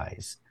somebody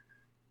dies.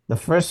 The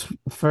first,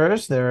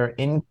 there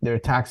are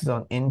taxes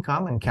on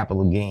income and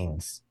capital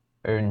gains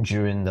earned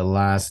during the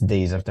last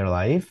days of their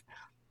life.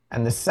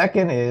 And the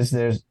second is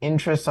there's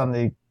interest on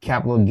the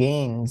capital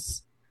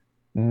gains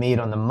made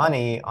on the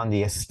money on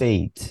the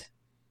estate.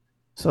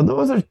 So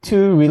those are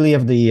 2 really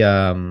of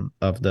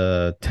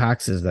the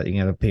taxes that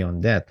you're going to pay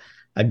on death.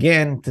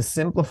 Again, to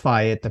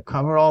simplify it, to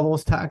cover all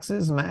those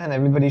taxes, man,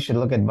 everybody should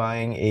look at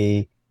buying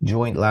a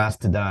joint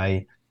last to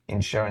die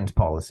insurance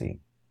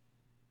policy,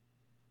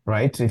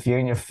 right? So if you're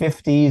in your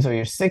 50s or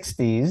your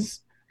 60s,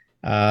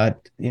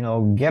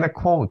 get a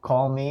quote.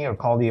 Call me or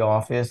call the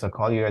office or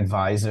call your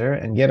advisor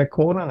and get a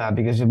quote on that,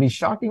 because you'll be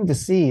shocking to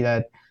see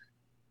that,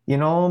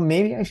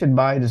 maybe I should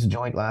buy this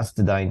joint last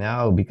to die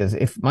now, because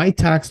if my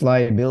tax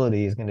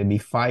liability is going to be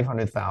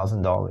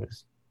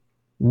 $500,000,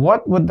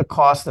 what would the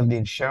cost of the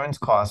insurance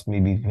cost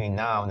me between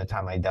now and the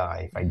time I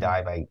die? If I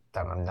die by the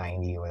time I'm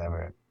 90 or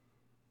whatever,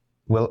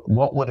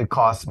 what would it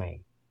cost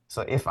me?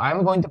 So if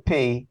I'm going to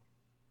pay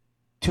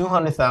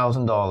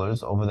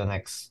 $200,000 over the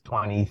next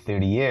 20,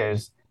 30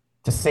 years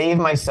to save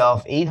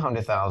myself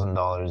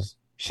 $800,000,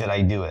 should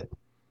I do it?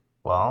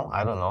 Well,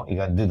 I don't know. You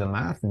got to do the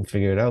math and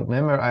figure it out.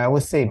 Remember, I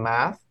always say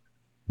math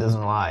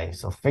doesn't lie.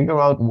 So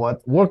figure out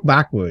work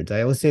backwards.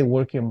 I always say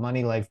work your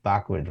money life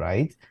backwards,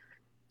 right?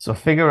 So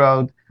figure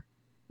out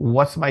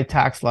what's my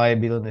tax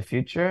liability in the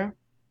future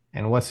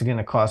and what's it going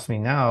to cost me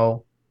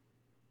now.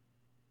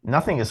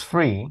 Nothing is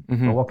free,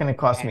 but what can it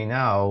cost me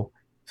now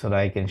so that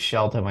I can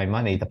shelter my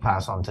money to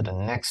pass on to the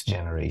next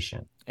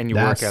generation? And you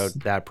work out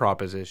that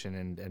proposition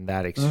and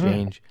that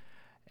exchange.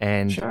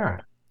 And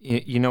sure.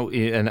 You know,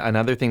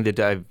 another thing that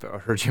I've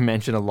heard you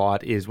mention a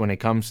lot is when it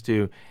comes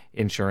to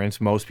insurance,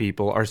 most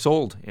people are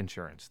sold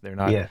insurance. They're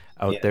not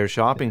out there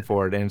shopping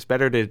for it. And it's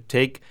better to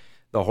take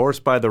the horse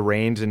by the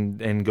reins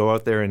and go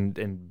out there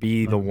and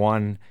be the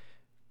one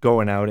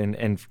going out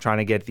and trying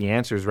to get the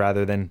answers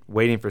rather than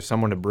waiting for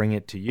someone to bring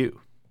it to you.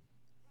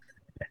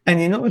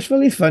 And you know, it's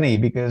really funny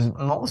because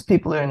most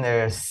people are in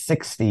their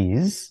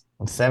 60s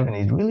and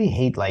 70s really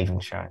hate life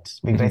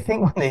insurance because I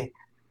think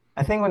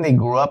when they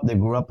grew up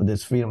with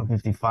this Freedom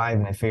 55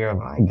 and they figure out,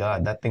 my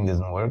God, that thing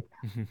doesn't work.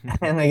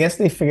 And I guess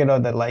they figured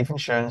out that life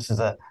insurance is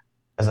a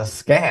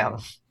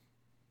scam.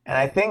 And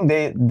I think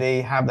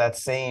they have that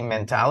same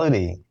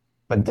mentality.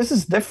 But this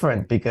is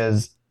different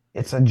because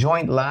it's a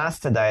joint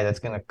last to die that's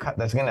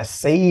gonna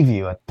save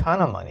you a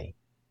ton of money.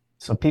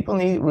 So people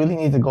really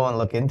need to go and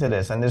look into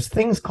this. And there's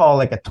things called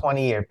like a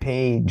 20-year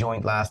pay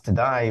joint last to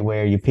die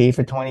where you pay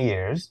for 20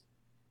 years,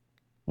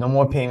 no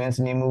more payments,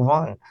 and you move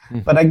on.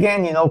 But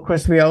again, you know,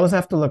 Chris, we always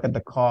have to look at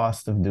the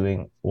cost of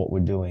doing what we're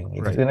doing.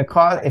 It's going to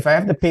cost, if I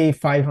have to pay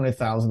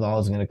 $500,000,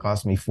 it's going to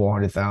cost me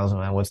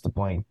 $400,000. And what's the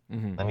point?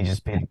 Let me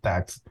just pay the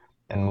tax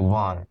and move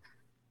on.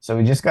 So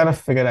we just got to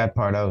figure that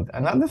part out.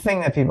 Another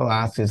thing that people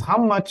ask is how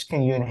much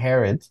can you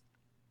inherit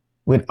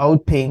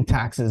without paying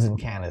taxes in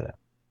Canada?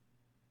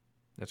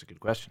 That's a good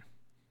question.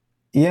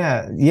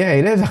 Yeah,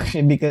 it is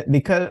actually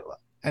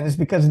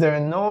because there are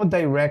no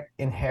direct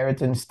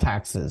inheritance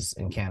taxes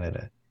in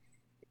Canada.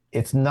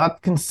 It's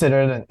not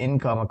considered an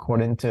income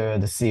according to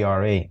the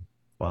CRA.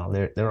 Well,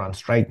 they're on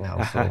strike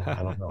now, so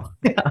I don't know.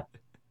 I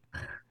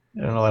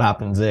don't know what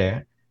happens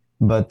there.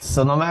 But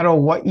so no matter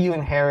what you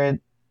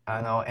inherit,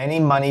 I know any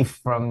money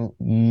that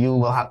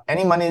you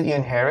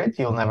inherit,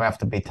 you'll never have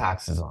to pay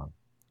taxes on.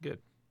 Good.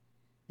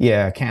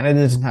 Yeah, Canada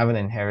doesn't have an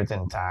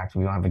inheritance tax.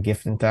 We don't have a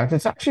gifting tax.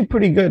 It's actually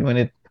pretty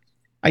good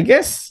I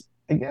guess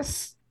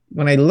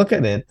when I look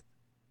at it,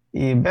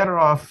 you're better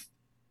off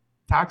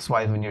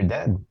tax-wise when you're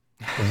dead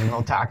because there's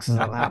no taxes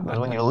on that.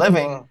 But when you're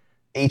living,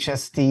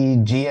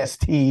 HST,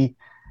 GST,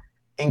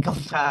 income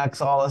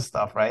tax, all this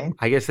stuff, right?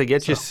 I guess they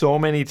get you so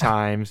many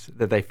times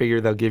that they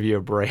figure they'll give you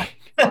a break.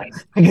 I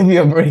give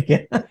you a break.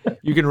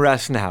 You can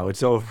rest now.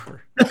 It's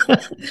over.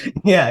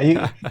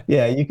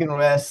 You can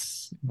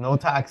rest. No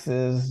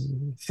taxes.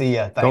 See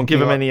ya. Don't give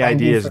them any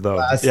ideas,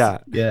 though.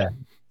 Yeah.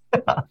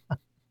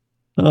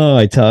 Oh,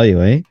 I tell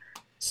you, eh?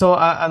 So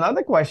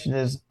another question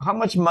is, how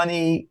much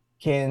money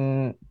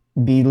can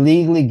be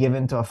legally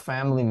given to a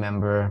family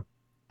member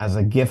as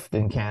a gift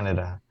in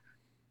Canada?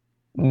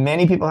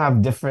 Many people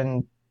have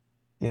different,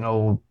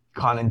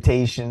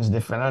 connotations,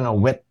 different. I don't know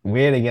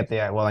where they get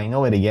the. Well, I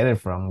know where they get it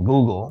from,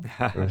 Google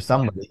or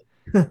somebody.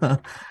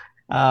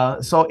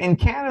 So in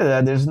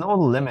Canada, there's no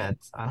limit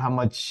on how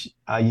much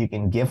you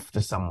can gift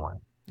to someone.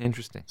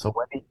 Interesting. So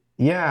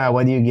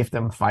whether you give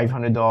them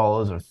 $500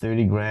 or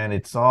 $30,000,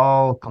 it's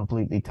all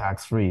completely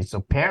tax-free. So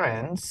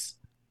parents,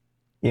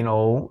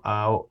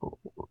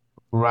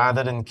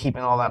 rather than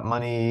keeping all that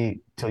money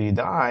till you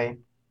die,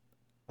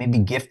 maybe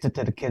gift it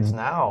to the kids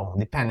now,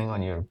 depending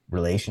on your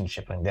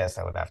relationship. And that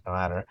would have to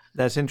matter.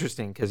 That's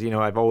interesting because,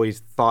 I've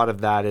always thought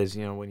of that as,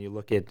 when you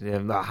look at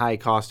the high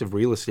cost of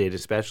real estate,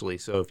 especially.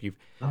 So if you've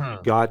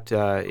got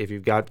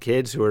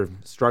kids who are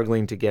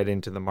struggling to get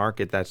into the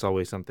market, that's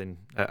always something,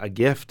 a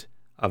gift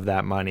of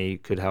that money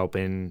could help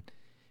them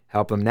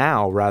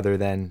now rather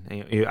than,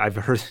 I've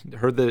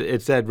heard that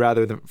it said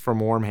rather than from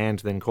warm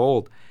hands than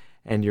cold,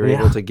 and you're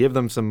able to give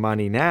them some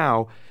money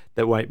now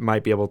that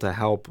might be able to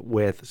help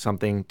with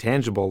something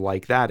tangible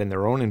like that in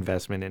their own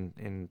investment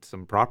in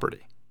some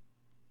property.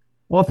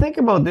 Well, think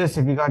about this.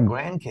 If you got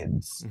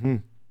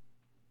grandkids,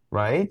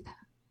 right?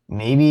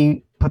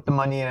 Maybe put the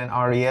money in an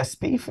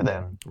RESP for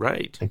them.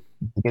 Right. Get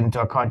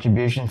into a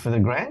contribution for the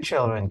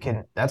grandchildren.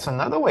 That's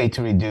another way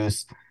to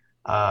reduce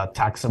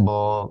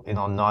taxable,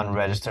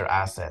 non-registered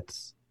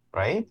assets,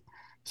 right?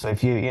 So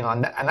if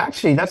and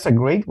actually that's a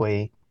great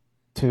way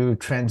to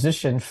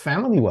transition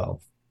family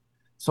wealth.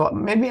 So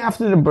maybe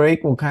after the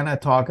break, we'll kind of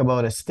talk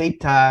about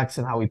estate tax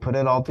and how we put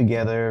it all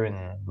together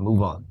and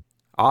move on.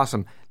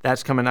 Awesome.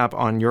 That's coming up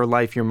on Your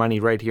Life, Your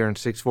Money right here in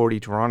 640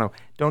 Toronto.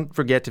 Don't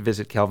forget to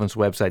visit Kelvin's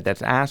website.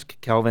 That's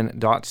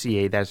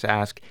askkelvin.ca. That's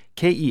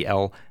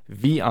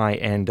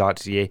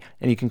askkelvin.ca.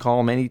 And you can call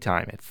him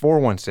anytime at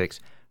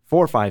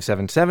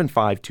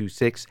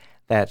 416-457-7526.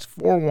 That's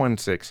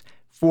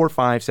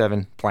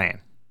 416-457-PLAN.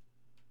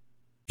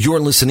 You're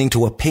listening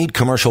to a paid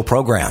commercial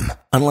program.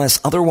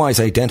 Unless otherwise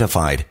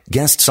identified,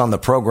 guests on the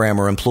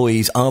program are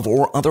employees of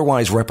or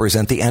otherwise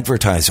represent the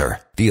advertiser.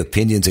 The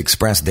opinions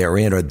expressed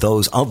therein are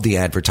those of the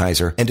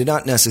advertiser and do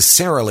not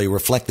necessarily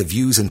reflect the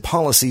views and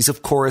policies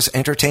of Chorus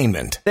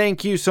Entertainment.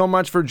 Thank you so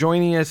much for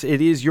joining us.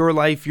 It is Your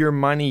Life, Your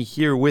Money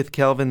here with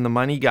Kelvin the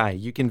Money Guy.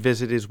 You can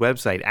visit his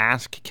website,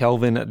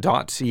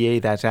 askkelvin.ca.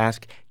 That's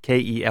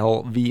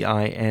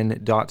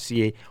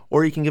askkelvin.ca.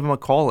 Or you can give him a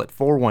call at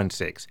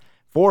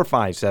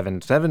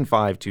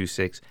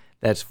 416-457-7526.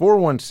 That's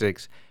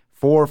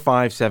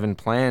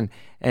 416-457-PLAN.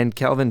 And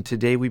Kelvin,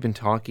 today we've been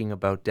talking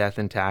about death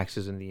and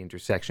taxes and the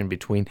intersection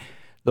between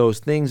those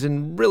things.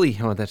 And really,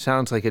 that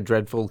sounds like a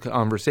dreadful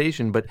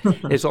conversation, but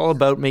it's all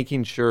about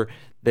making sure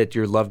that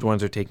your loved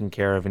ones are taken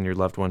care of and your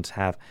loved ones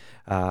have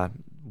the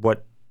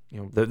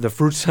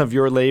fruits of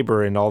your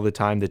labor and all the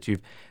time that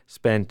you've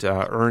spent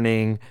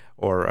earning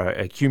or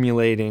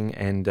accumulating,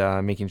 and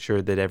making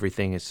sure that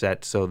everything is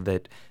set so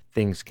that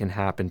things can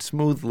happen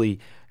smoothly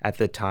at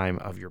the time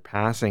of your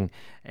passing.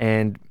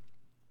 And,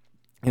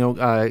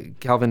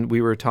 Kelvin, we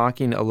were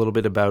talking a little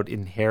bit about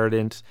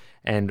inheritance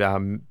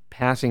and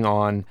passing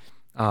on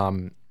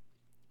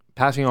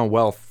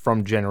wealth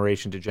from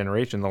generation to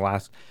generation. The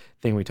last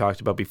thing we talked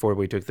about before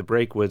we took the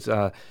break was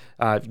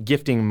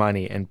gifting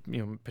money and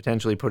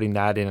potentially putting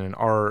that in an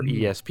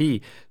RESP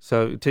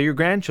so to your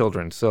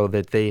grandchildren, so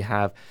that they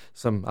have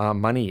some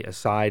money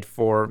aside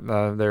for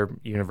their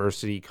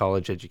university,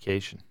 college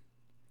education.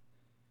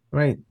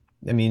 Right.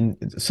 I mean,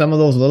 some of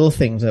those little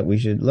things that we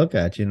should look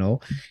at,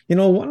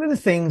 one of the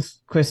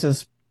things, Chris,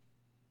 is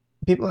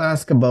people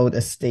ask about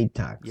estate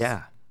tax.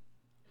 Yeah.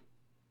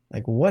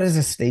 Like, what is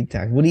estate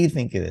tax? What do you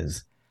think it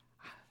is?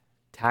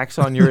 Tax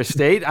on your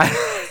estate? Can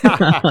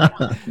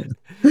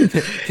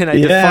I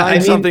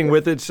define something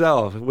with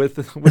itself, with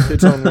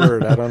its own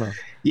word? I don't know.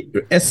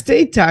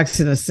 Estate tax,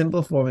 in a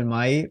simple form, in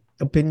my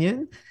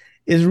opinion,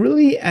 is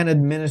really an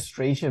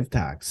administrative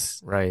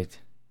tax. Right.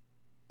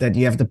 That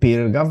you have to pay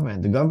to the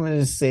government. The government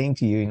is saying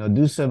to you,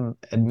 do some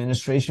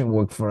administration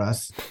work for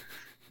us.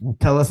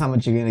 Tell us how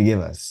much you're going to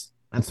give us.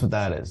 That's what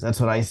that is. That's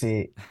what I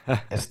say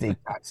estate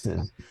tax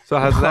is. So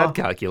how's that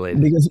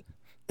calculated? Because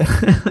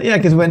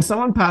when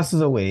someone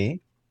passes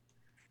away,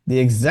 the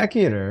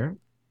executor,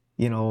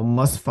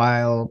 must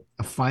file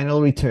a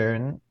final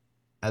return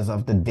as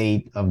of the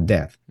date of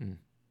death.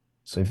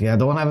 So if you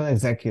don't have an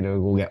executor,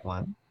 go get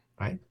one,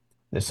 right?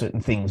 There's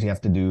certain things you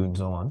have to do and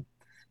so on.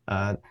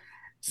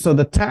 So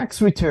the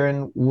tax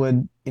return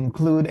would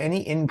include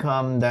any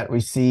income that you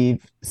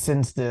receive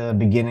since the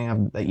beginning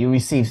of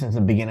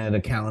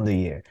the calendar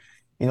year.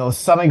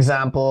 Some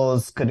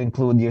examples could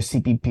include your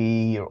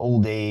CPP, your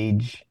old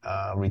age,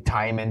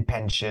 retirement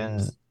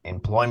pensions,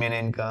 employment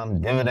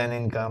income, dividend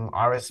income,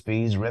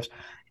 RSPs, RIFs,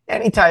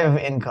 any type of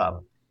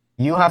income.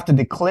 You have to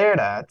declare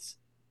that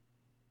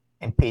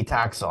and pay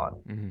tax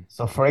on. Mm-hmm.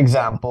 So for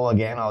example,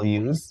 again, I'll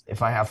use,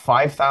 if I have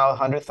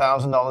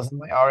 $100,000 in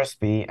my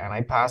RSP and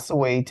I pass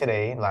away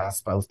today, last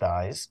spouse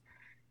dies,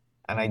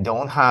 and I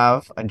don't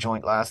have a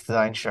joint last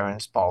die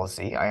insurance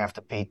policy, I have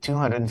to pay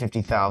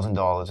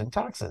 $250,000 in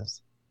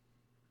taxes.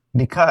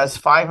 Because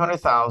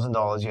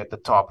 $500,000, you're at the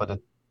top of the,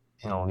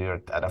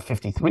 you're at a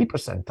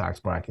 53%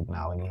 tax bracket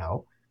now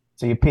anyhow.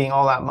 So you're paying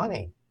all that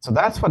money. So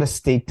that's what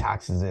estate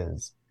taxes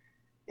is.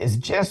 It's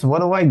just, what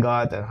do I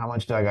got and how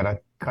much do I got to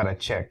cut a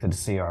check to the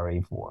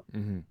CRA for,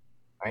 mm-hmm.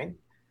 right?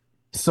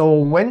 So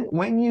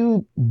when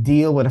you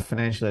deal with a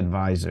financial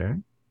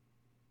advisor,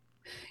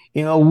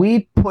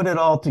 we put it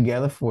all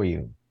together for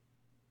you.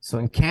 So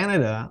in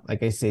Canada,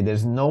 like I say,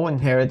 there's no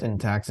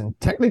inheritance tax and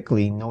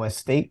technically no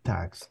estate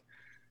tax,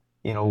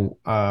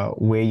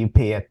 where you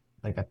pay a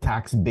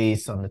tax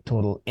based on the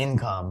total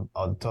income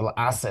or the total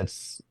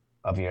assets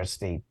of your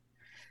estate.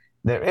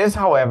 There is,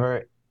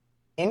 however,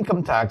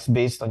 income tax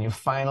based on your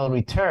final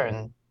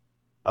return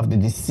of the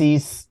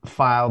deceased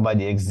filed by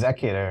the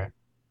executor,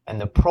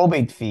 and the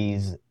probate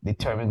fees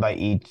determined by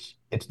each.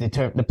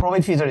 The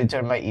probate fees are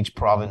determined by each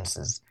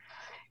provinces.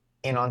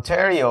 In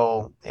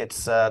Ontario,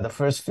 it's the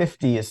first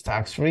 50 is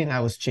tax free, and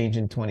that was changed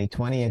in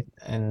 2020,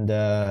 and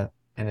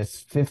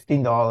it's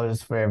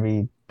 $15 for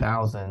every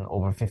 1,000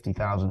 over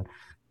 50,000.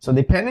 So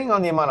depending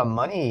on the amount of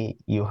money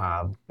you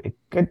have, it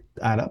could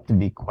add up to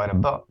be quite a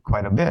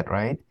bit,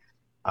 right?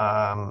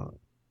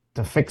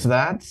 To fix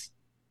that,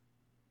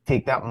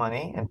 take that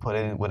money and put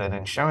it with an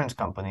insurance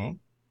company,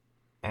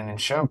 and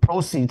insurance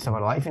proceeds from a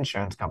life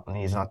insurance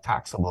company is not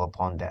taxable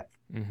upon death.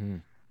 Mm-hmm.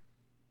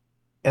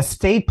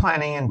 Estate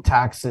planning and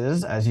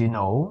taxes, as you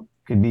know,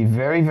 could be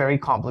very, very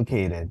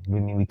complicated. I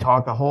mean, we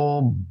talk a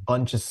whole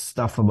bunch of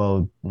stuff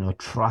about,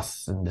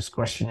 trusts and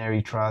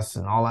discretionary trusts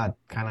and all that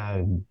kind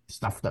of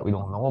stuff that we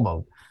don't know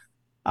about.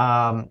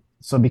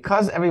 So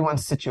because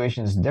everyone's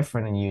situation is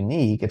different and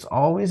unique, it's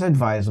always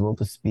advisable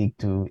to speak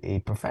to a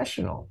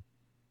professional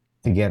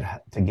to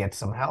get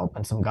some help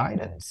and some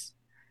guidance.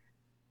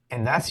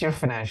 And that's your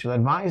financial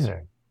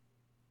advisor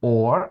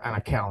or an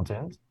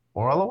accountant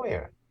or a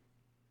lawyer.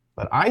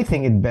 But I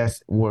think it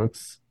best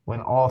works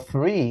when all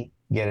three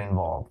get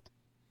involved.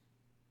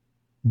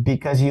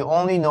 Because you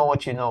only know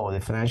what you know. The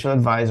financial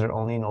advisor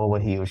only knows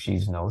what he or she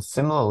knows.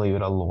 Similarly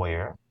with a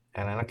lawyer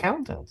and an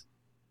accountant.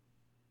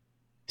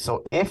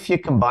 So if you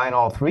combine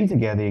all three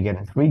together, you're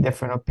getting three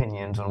different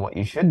opinions on what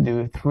you should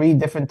do, three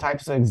different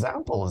types of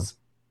examples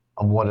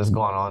of what has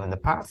gone on in the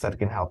past that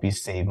can help you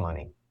save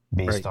money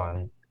based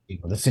on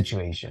the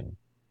situation,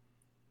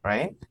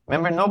 right?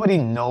 Remember, nobody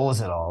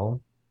knows it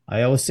all.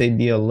 I always say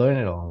be a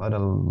learn-it-all, not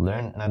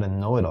a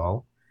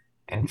know-it-all,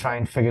 and try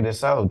and figure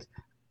this out.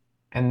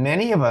 And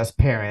many of us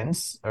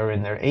parents are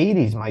in their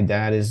 80s. My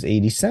dad is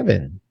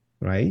 87,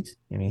 right?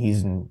 I mean,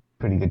 he's in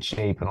pretty good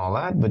shape and all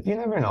that, but you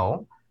never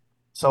know.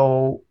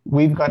 So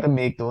we've got to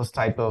make those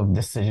type of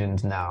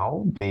decisions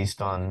now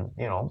based on,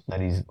 that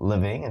he's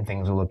living and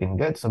things are looking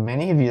good. So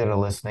many of you that are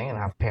listening and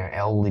have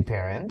elderly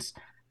parents,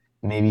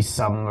 maybe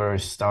some are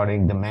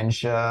starting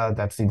dementia.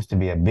 That seems to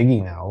be a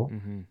biggie now.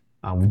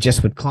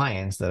 Just with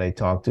clients that I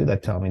talk to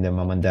that tell me their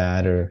mom and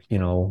dad or,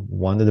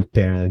 one of the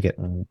parents are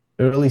getting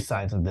early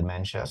signs of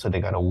dementia. So they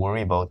got to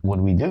worry about what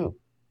do we do?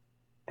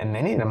 And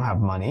many of them have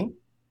money.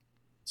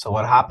 So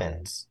what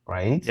happens,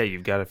 right? Yeah,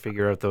 you've got to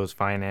figure out those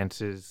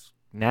finances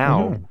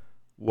now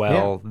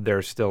while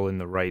they're still in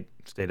the right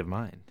state of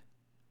mind.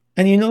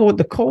 And with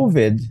the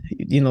COVID,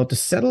 to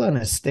settle an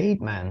estate,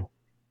 man,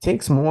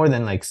 takes more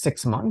than like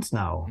 6 months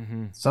now.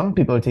 Some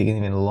people are taking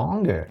even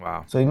longer.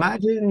 Wow. So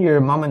imagine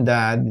your mom and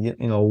dad,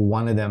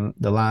 one of them,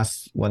 the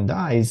last one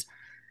dies.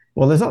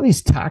 Well, there's all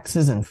these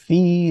taxes and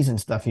fees and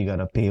stuff you got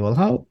to pay. Well,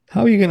 how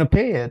are you going to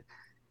pay it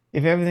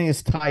if everything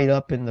is tied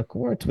up in the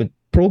courts with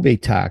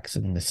probate tax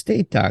and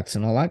estate tax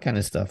and all that kind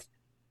of stuff?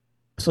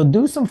 So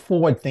do some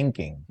forward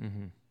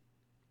thinking,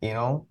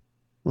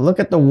 look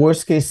at the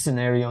worst case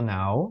scenario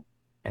now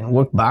and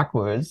work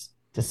backwards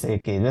to say,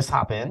 okay, this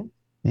happened.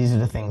 These are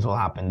the things will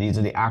happen. These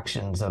are the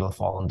actions that'll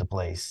fall into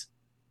place.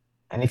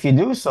 And if you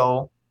do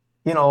so,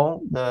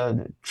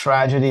 the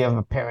tragedy of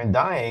a parent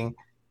dying,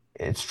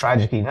 it's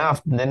tragic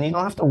enough. Then you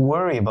don't have to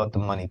worry about the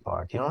money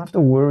part. You don't have to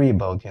worry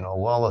about,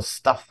 all the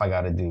stuff I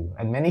got to do.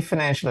 And many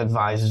financial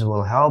advisors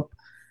will help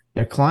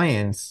their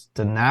clients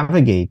to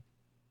navigate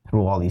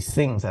through all these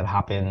things that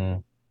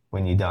happen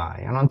when you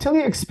die. And until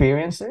you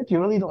experience it, you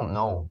really don't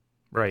know,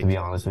 to be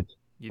honest with you.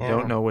 You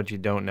don't know what you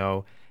don't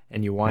know,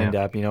 and you wind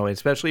up,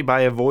 especially by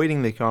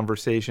avoiding the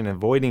conversation,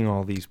 avoiding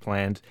all these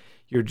plans,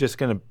 you're just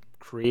going to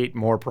create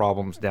more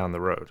problems down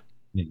the road.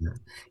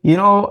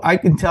 Yeah. I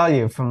can tell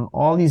you from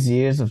all these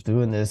years of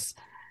doing this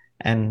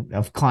and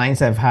of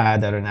clients I've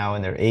had that are now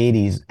in their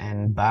 80s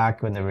and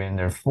back when they were in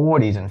their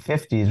 40s and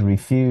 50s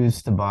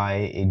refused to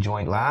buy a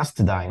joint last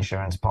to die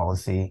insurance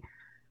policy,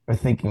 we're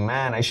thinking,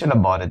 man, I should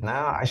have bought it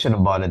now. I should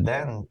have bought it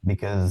then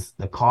because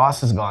the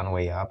cost has gone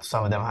way up.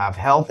 Some of them have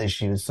health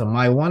issues. So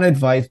my one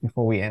advice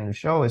before we end the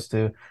show is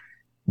to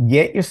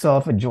get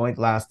yourself a joint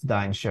last to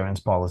die insurance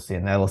policy,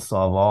 and that'll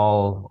solve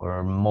all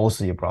or most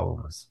of your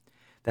problems.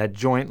 That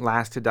joint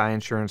last to die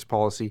insurance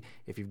policy.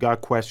 If you've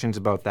got questions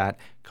about that,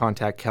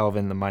 contact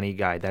Kelvin, the money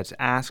guy. That's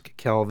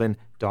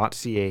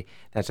askkelvin.ca.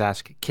 That's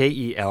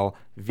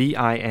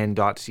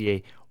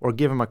askkelvin.ca, or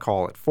give him a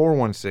call at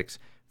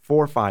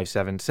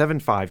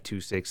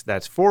 416-457-7526.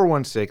 That's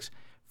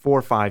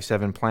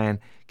 416-457-PLAN.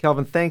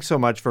 Kelvin, thanks so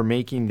much for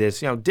making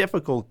this,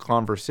 difficult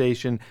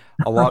conversation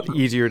a lot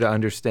easier to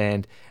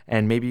understand,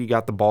 and maybe you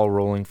got the ball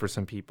rolling for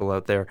some people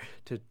out there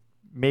to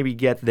maybe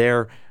get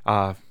their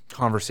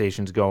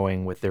conversations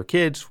going with their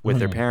kids, with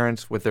their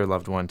parents, with their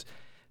loved ones.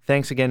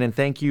 Thanks again, and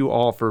thank you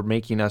all for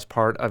making us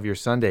part of your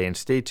Sunday, and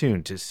stay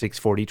tuned to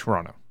 640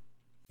 Toronto.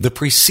 The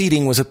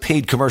preceding was a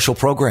paid commercial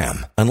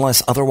program.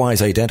 Unless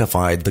otherwise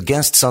identified, the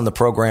guests on the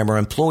program are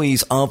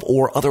employees of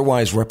or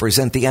otherwise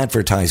represent the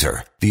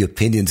advertiser. The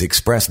opinions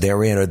expressed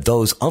therein are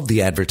those of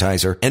the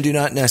advertiser and do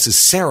not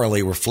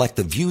necessarily reflect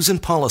the views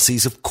and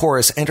policies of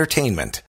Chorus Entertainment.